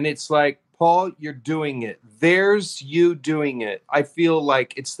movie, and it's like, Paul, you're doing it. There's you doing it. I feel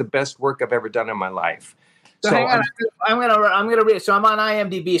like it's the best work I've ever done in my life. So hang on. I'm gonna read it. So I'm on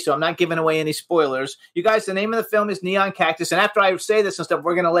IMDb, so I'm not giving away any spoilers. You guys, the name of the film is Neon Cactus, and after I say this and stuff,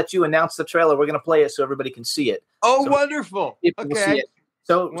 we're gonna let you announce the trailer. We're gonna play it so everybody can see it. Oh, so wonderful! Okay.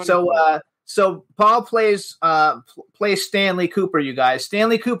 So Paul plays Stanley Cooper. You guys,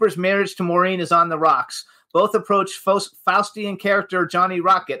 Stanley Cooper's marriage to Maureen is on the rocks. Both approach Faustian character Johnny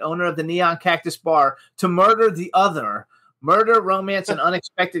Rocket, owner of the Neon Cactus Bar, to murder the other. Murder, romance, and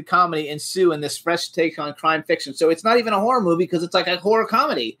unexpected comedy ensue in this fresh take on crime fiction. So it's not even a horror movie because it's like a horror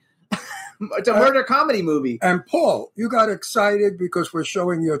comedy. It's a murder comedy movie. And Paul, you got excited because we're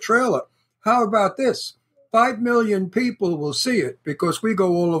showing your trailer. How about this? 5 million people will see it because we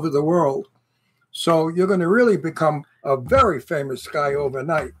go all over the world. So you're going to really become a very famous guy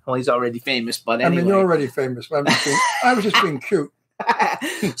overnight. Well, he's already famous, but anyway. I mean, you're already famous. But I was just being cute.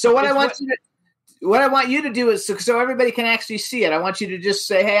 So what I want you to do is, so everybody can actually see it, I want you to just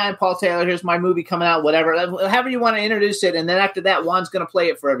say, hey, I'm Paul Taylor, here's my movie coming out, whatever. However you want to introduce it, and then after that, Juan's going to play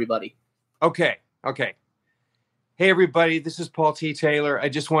it for everybody. Okay. Hey, everybody, this is Paul T. Taylor. I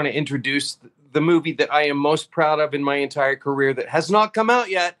just want to introduce the movie that I am most proud of in my entire career that has not come out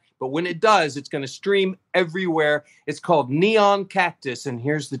yet, but when it does, it's going to stream everywhere. It's called Neon Cactus, and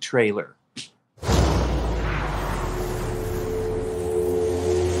here's the trailer.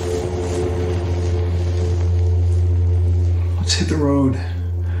 Let's hit the road.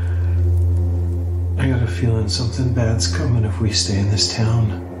 I got a feeling something bad's coming if we stay in this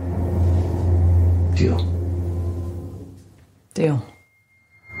town. Deal? Deal.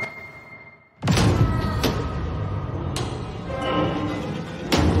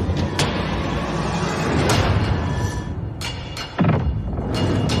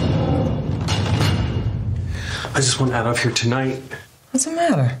 I just want out of here tonight. What's the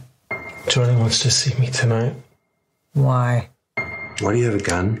matter? Jordan wants to see me tonight. Why? Why do you have a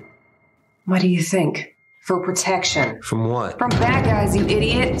gun? What do you think? For protection. From what? From bad guys, you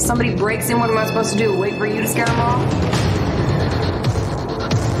idiot. Somebody breaks in, what am I supposed to do? Wait for you to scare them off?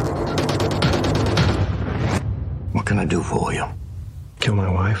 What can I do for you? Kill my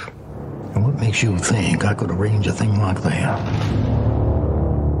wife. And what makes you think I could arrange a thing like that?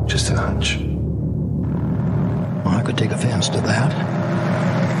 Just a hunch. Well, I could take offense to that.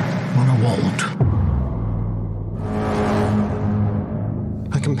 But I won't.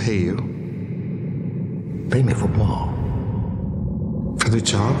 I can pay you. Pay me for what? For the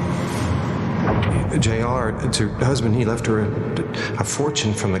job? JR, it's her husband, he left her a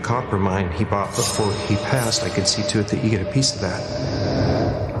fortune from the copper mine he bought before he passed. I could see to it that you get a piece of that.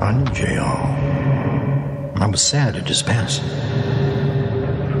 I knew JR. I was sad at his passing.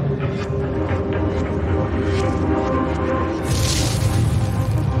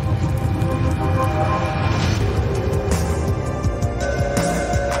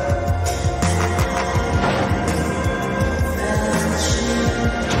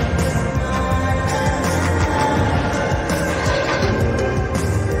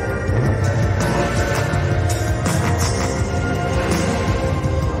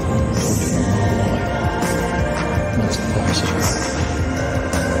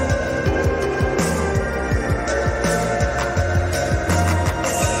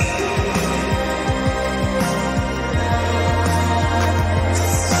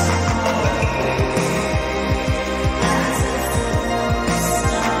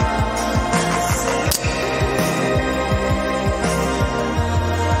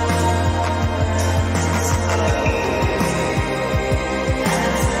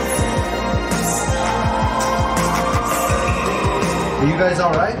 Are you guys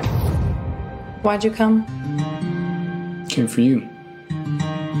all right? Why'd you come? Came for you.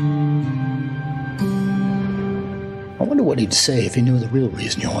 I wonder what he'd say if he knew the real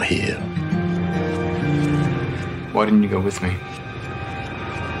reason you're here. Why didn't you go with me?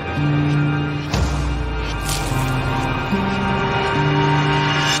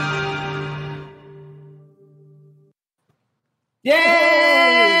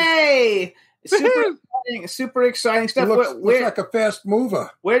 Yay! Super exciting stuff. It looks like a fast mover.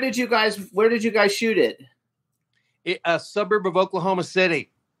 Where did you guys shoot it? A suburb of Oklahoma City.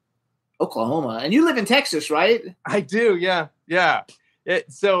 Oklahoma. And you live in Texas, right? I do, yeah.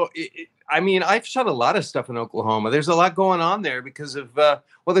 I mean, I've shot a lot of stuff in Oklahoma. There's a lot going on there because of,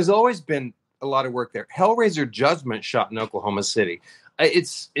 there's always been a lot of work there. Hellraiser Judgement shot in Oklahoma City.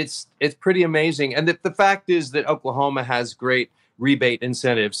 It's pretty amazing. And the fact is that Oklahoma has great rebate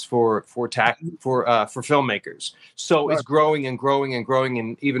incentives for filmmakers. So it's growing and growing and growing,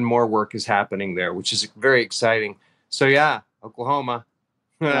 and even more work is happening there, which is very exciting. So yeah, Oklahoma.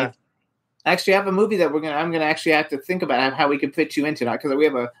 Actually, I have a movie that I'm gonna actually have to think about how we can fit you into that, because we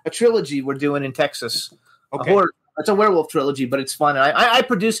have a trilogy we're doing in Texas. Okay. It's a werewolf trilogy, but it's fun. And I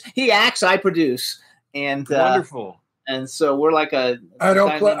produce. He acts. I produce. And wonderful. And so we're like a. I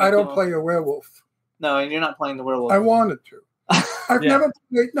don't play a werewolf. No, and you're not playing the werewolf. I wanted to. I've never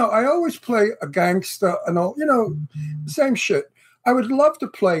played. No, I always play a gangster and all. Same shit. I would love to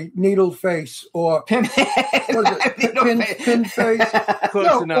play Needle Face or Pin Face.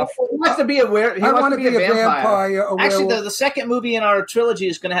 Close enough. He wants to be a werewolf. I want to be a vampire. Actually, the second movie in our trilogy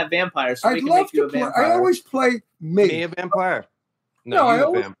is going to have vampires. So I'd love to play. I always play me. Me a vampire? No, I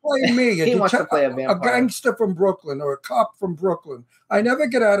always play me. He wants to play a vampire. A gangster from Brooklyn or a cop from Brooklyn. I never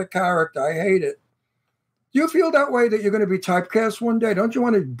get out of character. I hate it. Do you feel that way, that you're going to be typecast one day? Don't you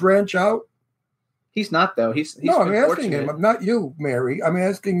want to branch out? He's not, though. He's I'm asking him. I'm not you, Mary. I'm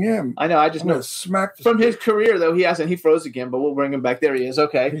asking him. I know. I just know. Smack from his career, though. He hasn't. He froze again, but we'll bring him back. There he is.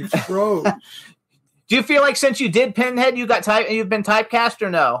 Okay. He froze. Do you feel like since you did Pinhead, you've been typecast, or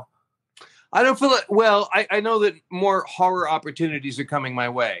no? I don't feel it. Well, I know that more horror opportunities are coming my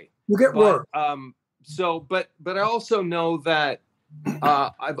way. You get work. But I also know that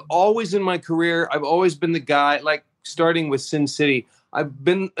I've always in my career, I've always been the guy, like starting with Sin City. I've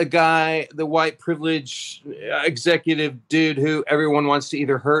been a guy, the white privilege executive dude who everyone wants to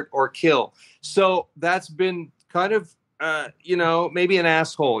either hurt or kill. So that's been kind of, maybe an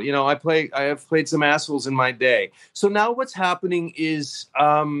asshole. I have played some assholes in my day. So now what's happening is,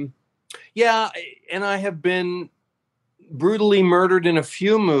 and I have been brutally murdered in a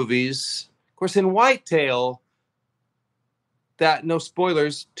few movies. Of course, in Whitetail, no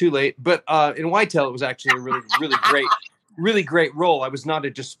spoilers, too late. But in Whitetail, it was actually a really, really great role. I was not a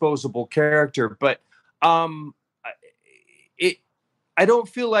disposable character, but I don't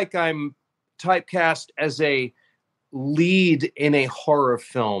feel like I'm typecast as a lead in a horror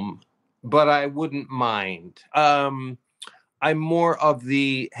film, but I wouldn't mind. I'm more of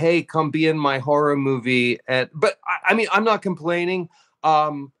the, hey, come be in my horror movie. But I'm not complaining.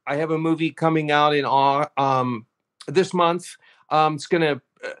 I have a movie coming out in this month. It's going to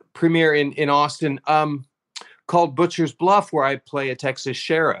premiere in Austin. Called Butcher's Bluff, where I play a Texas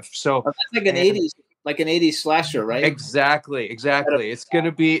sheriff. So that's like an 80s slasher, right? Exactly. It's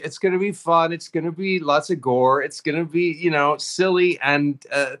gonna be fun. It's gonna be lots of gore. It's gonna be silly and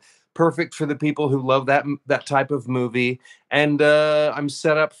perfect for the people who love that type of movie. And I'm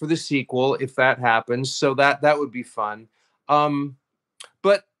set up for the sequel if that happens. So that would be fun.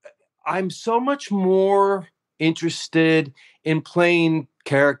 But I'm so much more interested in playing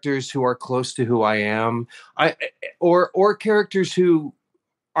characters who are close to who I am, or characters who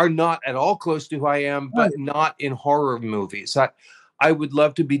are not at all close to who I am, but not in horror movies. I would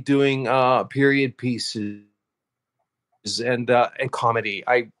love to be doing period pieces and comedy.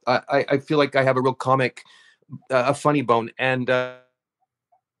 I feel like I have a real comic, a funny bone, and oh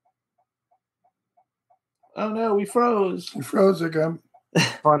no, we froze. We froze again.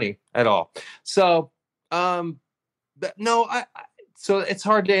 Funny at all. So, but no, So it's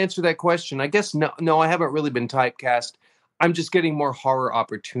hard to answer that question. I guess no, I haven't really been typecast. I'm just getting more horror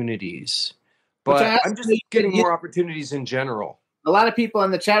opportunities, but I'm just getting more opportunities in general. A lot of people in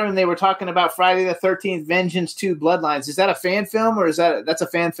the chat room, they were talking about Friday the 13th, Vengeance 2, Bloodlines. Is that a fan film, or that's a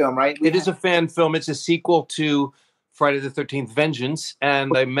fan film, right? It is a fan film. It's a sequel to Friday the 13th, Vengeance,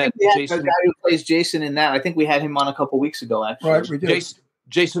 and I met Jason. The guy who plays Jason in that. I think we had him on a couple weeks ago, actually. Right, we did.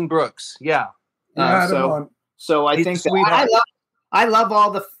 Jason Brooks, yeah. So I think I love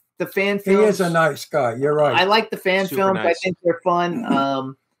all the fan films. He is a nice guy. You're right. I like the fan Super films. nice. I think they're fun.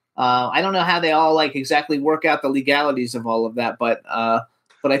 I don't know how they all like exactly work out the legalities of all of that, but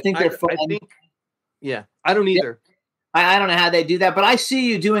I think they're fun. I don't either. I don't know how they do that, but I see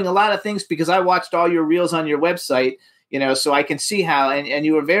you doing a lot of things because I watched all your reels on your website, so I can see how, and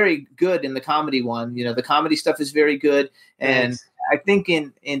you were very good in the comedy one. The comedy stuff is very good. And I think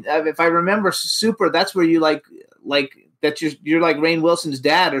in if I remember Super, that's where you like that you're like Rainn Wilson's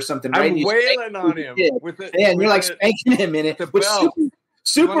dad or something, right? I'm wailing on him and you're like spanking him in it. Which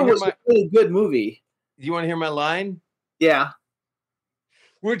Super was a really good movie. You want to hear my line? Yeah.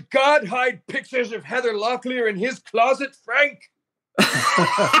 Would God hide pictures of Heather Locklear in his closet, Frank?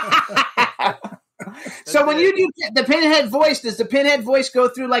 So when you do the Pinhead voice, does the Pinhead voice go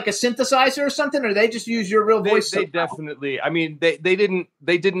through like a synthesizer or something, or they just use your real voice? They definitely. I mean, they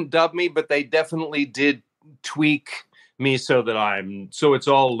didn't dub me, but they definitely did tweak me so it's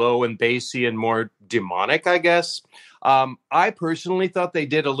all low and bassy and more demonic, I guess. I personally thought they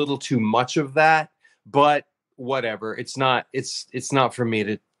did a little too much of that, but whatever. It's not for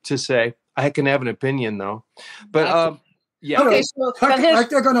me to say. I can have an opinion though, but yeah. Okay, so like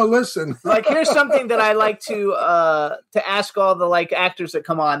they're gonna listen. Like, here's something that I like to ask all the like actors that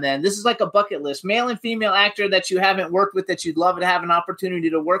come on. Then this is like a bucket list: male and female actor that you haven't worked with that you'd love to have an opportunity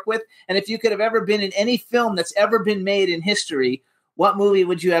to work with. And if you could have ever been in any film that's ever been made in history, what movie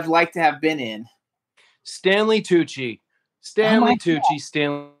would you have liked to have been in? Stanley Tucci. Stanley.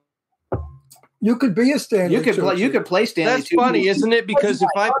 You could be a Stanley. You could play Stanley. That's funny, isn't it? Because if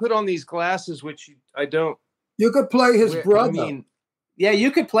I put on these glasses, which I don't. You could play his brother. I mean, yeah,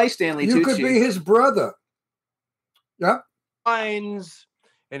 you could play Stanley Tucci. You could be his brother. Yep.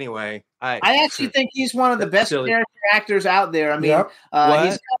 Anyway, I actually think he's one of the best character actors out there. I mean,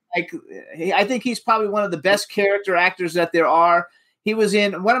 he's I think he's probably one of the best character actors that there are. He was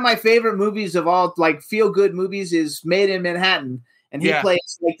in one of my favorite movies of all, like feel good movies, is Made in Manhattan. And he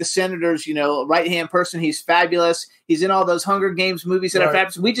plays like the senator's, right-hand person. He's fabulous. He's in all those Hunger Games movies that are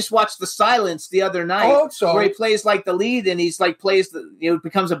fabulous. We just watched The Silence the other night, where he plays like the lead, and he's like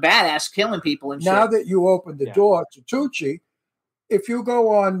becomes a badass, killing people and shit. Now that you opened the door to Tucci, if you go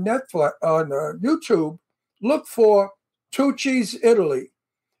on Netflix on YouTube, look for Tucci's Italy.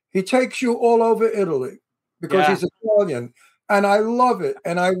 He takes you all over Italy because he's Italian, and I love it.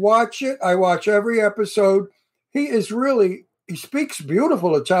 And I watch it. I watch every episode. He speaks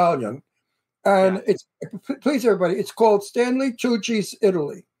beautiful Italian, and please everybody, it's called Stanley Tucci's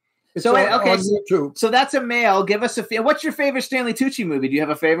Italy. It's on YouTube. So that's a male. Give us what's your favorite Stanley Tucci movie? Do you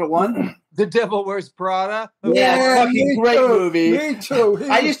have a favorite one? The Devil Wears Prada. Yeah, fucking great movie. Me too.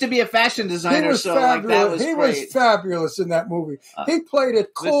 I used to be a fashion designer, so like that was he great. was fabulous in that movie. He played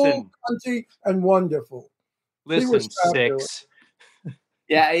it cool, cunty, and wonderful. Listen, Six.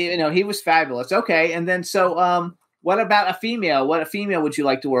 Yeah, he was fabulous. Okay, and then so what about a female? What a female would you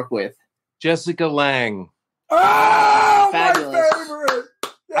like to work with? Jessica Lange. Oh, fabulous. My favorite.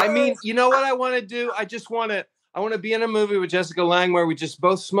 Yes. I mean, you know what I want to do? I want to be in a movie with Jessica Lange where we just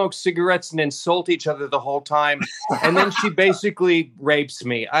both smoke cigarettes and insult each other the whole time. And then she basically rapes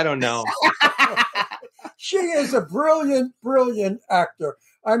me. I don't know. She is a brilliant, brilliant actor.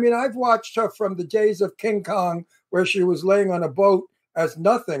 I mean, I've watched her from the days of King Kong, where she was laying on a boat as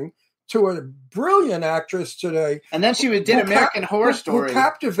nothing, to a brilliant actress today. And then she did American Horror Story. Who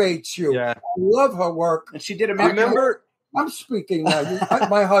captivates you. Yeah. I love her work. And she did American Horror. I'm speaking now.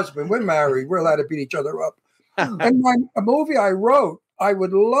 My husband, we're married. We're allowed to beat each other up. And a movie I wrote, I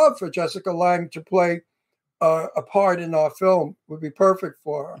would love for Jessica Lange to play a part in our film. Would be perfect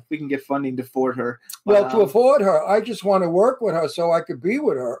for her. We can get funding to afford her. Well, to afford her, I just want to work with her so I could be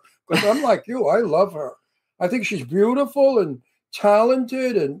with her. Because I'm like you. I love her. I think she's beautiful and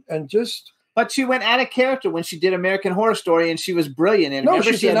talented and just. But she went out of character when she did American Horror Story, and she was brilliant. And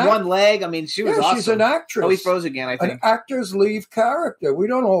remember, she had one leg. I mean, she was awesome. She's an actress. Oh, he froze again, I think. And actors leave character. We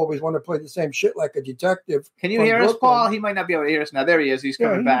don't always want to play the same shit like a detective. Can you hear us, Paul? He might not be able to hear us now. There he is. He's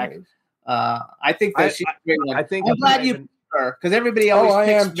coming back. I think that she's a great one. I'm glad you her, because everybody always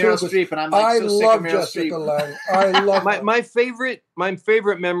picks Meryl Streep, and I'm like so sick of Meryl Streep. I love my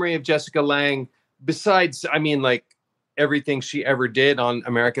favorite memory of Jessica Lange, besides, I mean, like, everything she ever did on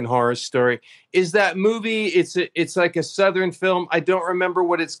American Horror Story, is that movie. It's like a Southern film. I don't remember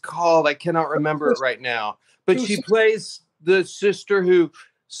what it's called. I cannot remember it right now. But she plays the sister who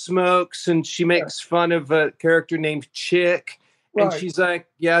smokes, and she makes fun of a character named Chick. And she's like,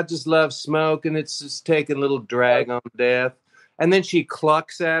 yeah, I just love smoke, and it's just taking a little drag on death. And then she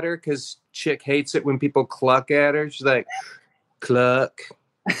clucks at her because Chick hates it when people cluck at her. She's like, cluck,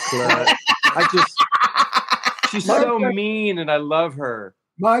 cluck. She's so mean, and I love her.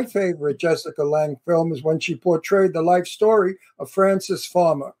 My favorite Jessica Lange film is when she portrayed the life story of Frances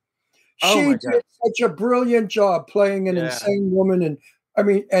Farmer. Oh She my did God. such a brilliant job playing an Yeah. insane woman,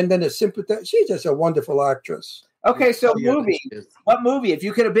 and then a sympathetic. She's just a wonderful actress. Okay, so Yeah, movie. she is. What movie? If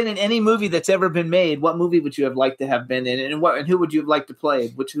you could have been in any movie that's ever been made, what movie would you have liked to have been in, and who would you have liked to play?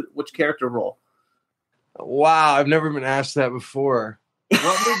 Which character role? Wow, I've never been asked that before.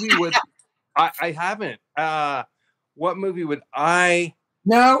 What movie would I haven't? What movie would I?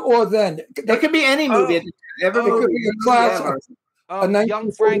 Now or then? It could be any movie. It It could be a classic. Young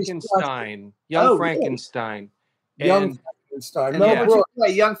 1940s Frankenstein. Young Oh, really? Frankenstein. Young And- Frankenstein. and Mel yeah. Would you Brooks.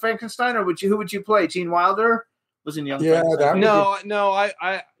 play Young Frankenstein, or who would you play? Gene Wilder was in Young Yeah, Frankenstein. that I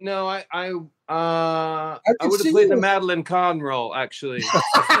could would have see played you. the Madeline Kahn role, actually.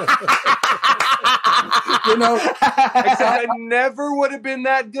 You know, Except I never would have been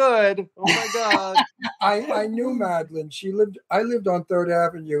that good. Oh my God. I knew Madeline. I lived on 3rd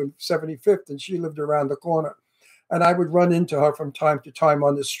Avenue and 75th, and she lived around the corner. And I would run into her from time to time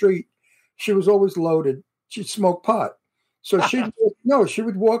on the street. She was always loaded. She'd smoke pot. So she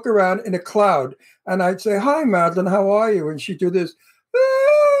would walk around in a cloud, and I'd say, "Hi, Madeline, how are you?" And she'd do this,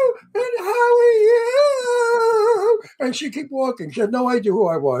 "Oh, and how are you?" And she'd keep walking. She had no idea who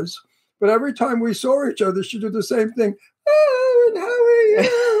I was. But every time we saw each other, she'd do the same thing. "Oh, and how are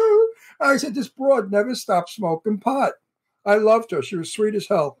you?" I said, "This broad never stopped smoking pot." I loved her. She was sweet as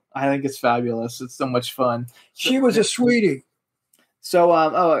hell. I think it's fabulous. It's so much fun. She was a sweetie.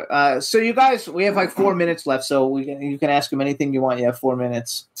 So, so you guys, we have like 4 minutes left. So you can ask him anything you want. You have 4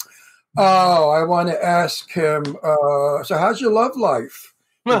 minutes. Oh, I want to ask him. So, how's your love life?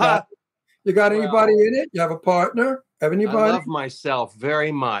 You got anybody in it? You have a partner? Have I anybody? love myself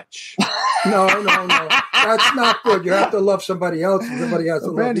very much. No. That's not good. You have to love somebody else, and somebody has to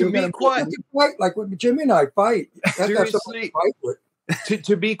love Randy, you. be quiet. You can fight like when Jimmy and I fight. You have to have somebody to fight with.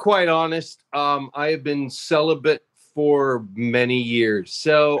 To be quite honest, I have been celibate for many years.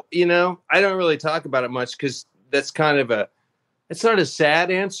 So, I don't really talk about it much because that's kind of it's not a sad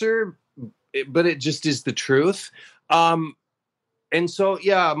answer, but it just is the truth. And so,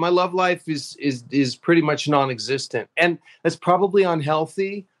 yeah, my love life is pretty much non-existent, and that's probably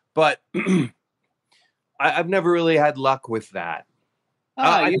unhealthy, but I've never really had luck with that.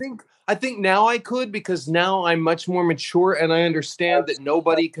 I think now I could, because now I'm much more mature and I understand that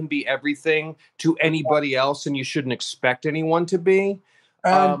nobody can be everything to anybody else, and you shouldn't expect anyone to be.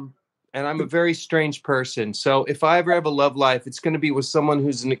 And I'm a very strange person. So if I ever have a love life, it's going to be with someone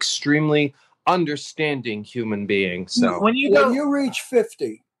who's an extremely understanding human being. So when you reach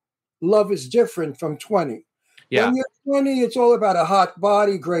 50, love is different from 20. Yeah. When you're 20, it's all about a hot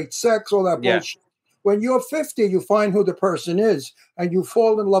body, great sex, all that Yeah. bullshit. When you're 50, you find who the person is, and you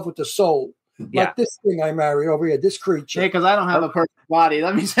fall in love with the soul. Yeah. Like this thing I married over here, this creature. Yeah, because I don't have a perfect body.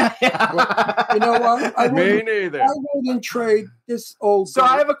 Let me tell you. You know what? Me neither. I wouldn't trade this old. So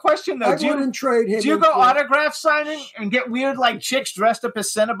I have a question though. I wouldn't trade him. Do you go for- autograph signing and get weird like chicks dressed up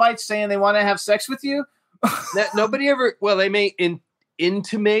as Cenobites saying they want to have sex with you? Nobody ever. Well, they may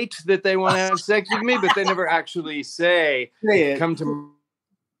intimate that they want to have sex with me, but they never actually say, "Come to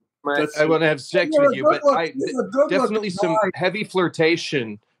I want to have sex You're with a you." good But look- you're a good definitely looking some guy. heavy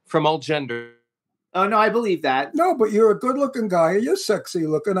flirtation from all genders. Oh no, I believe that. No, but you're a good-looking guy. You're sexy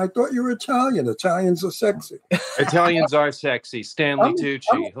looking. I thought you were Italian. Italians are sexy. Italians are sexy. Stanley Tucci.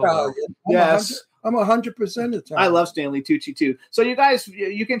 I'm Hello. Italian. Yes. I'm 100% Italian. I love Stanley Tucci too. So you guys,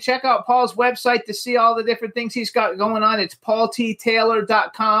 you can check out Paul's website to see all the different things he's got going on. It's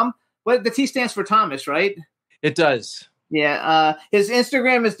paulttaylor.com. Well, the T stands for Thomas, right? It does. Yeah. His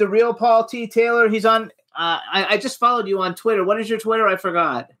Instagram is the real Paul T. Taylor. He's on. I just followed you on Twitter. What is your Twitter? I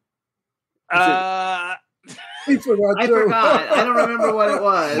forgot. He forgot I too. forgot. I don't remember what it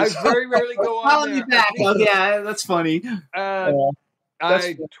was. I very rarely go on Follow there. me back. Oh, yeah, that's funny.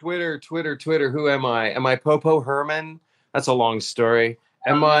 Twitter. Who am I? Am I Popo Herman? That's a long story.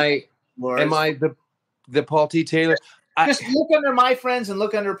 Am I the Paul T. Taylor? Just look under my friends and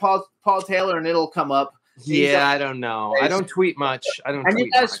look under Paul Taylor, and it'll come up. Yeah, I don't know. I don't tweet much. And you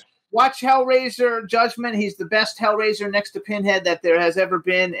guys watch Hellraiser Judgment. He's the best Hellraiser next to Pinhead that there has ever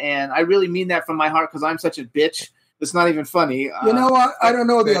been, and I really mean that from my heart because I'm such a bitch. It's not even funny. You know what? I don't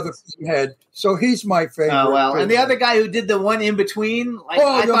know the other Pinhead, so he's my favorite. Oh, well, and the other guy who did the one in between, like,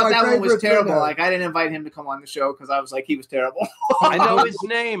 I you're thought my that one was favorite terrible. Pinhead. Like, I didn't invite him to come on the show because I was like, he was terrible. I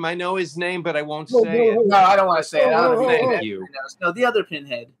know his name, but I won't say it. No, I don't want to say it. I don't know if Thank Pinhead you. knows. No, the other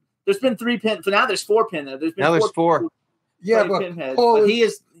Pinhead. There's been 3 Pinhead. For now, there's 4 Pinhead. There's been Now there's 4. Yeah, but Pinhead. Paul But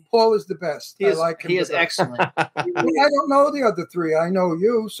is the best. He is, I like him. he is the best. excellent. I don't know the other 3. I know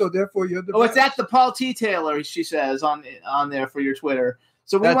you, so therefore you're the Oh, best. it's at the Paul T. Taylor, she says on there for your Twitter.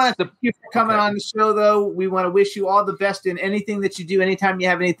 So we want to thank you for coming on the show, though. We want to wish you all the best in anything that you do. Anytime you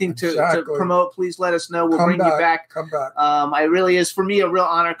have anything to promote, please let us know. We'll bring you back. Come back. It really is for me a real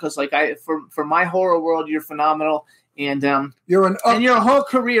honor because, for my horror world, you're phenomenal, and your whole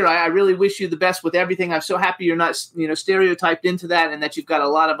career. I really wish you the best with everything. I'm so happy you're not stereotyped into that, and that you've got a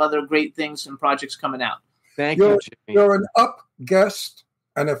lot of other great things and projects coming out. Thank you, Jimmy. You're an up guest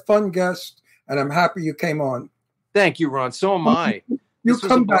and a fun guest, and I'm happy you came on. Thank you, Ron. So am I. You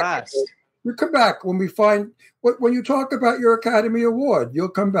come back. You come back when we find when you talk about your Academy Award. You'll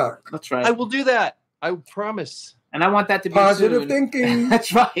come back. That's right. I will do that. I promise. And I want that to be positive soon. thinking.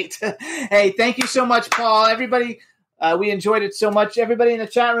 That's right. Hey, thank you so much, Paul. Everybody, we enjoyed it so much. Everybody in the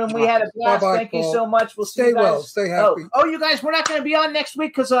chat room, we had a blast. Bye-bye, thank Paul. you so much. We'll see Stay you guys. well. Stay happy. Oh, you guys, we're not going to be on next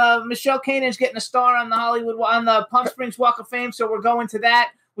week because Michelle Kanan's getting a star on the Palm Springs Walk of Fame. So we're going to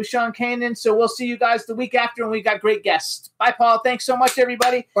that with Sean Kanan. So we'll see you guys the week after, and we got great guests. Bye, Paul. Thanks so much,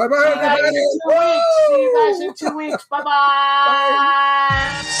 everybody. Bye-bye, everybody. See you guys in 2 weeks.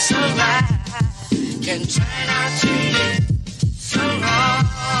 Bye-bye. Can turn out to be so wrong.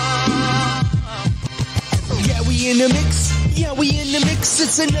 Yeah, we in the mix. Yeah, we in the mix.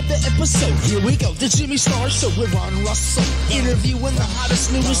 It's another episode. Here we go. The Jimmy Star Show with Ron Russell. Interviewing the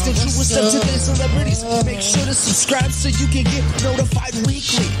hottest, newest, and truest of today's celebrities. Make sure to subscribe so you can get notified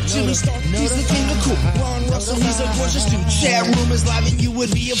weekly. Jimmy Star, he's the king of cool. Ron Russell, he's a gorgeous dude. Chat room is live and you would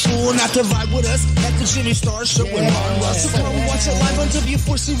be a fool not to vibe with us at the Jimmy Star Show with Ron Russell. Come watch it live on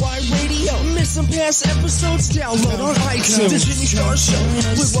W4CY Radio. Miss some past episodes? Download on iTunes. The Jimmy Star Show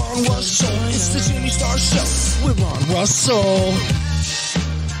with Ron Russell. It's the Jimmy Star Show with Ron Russell.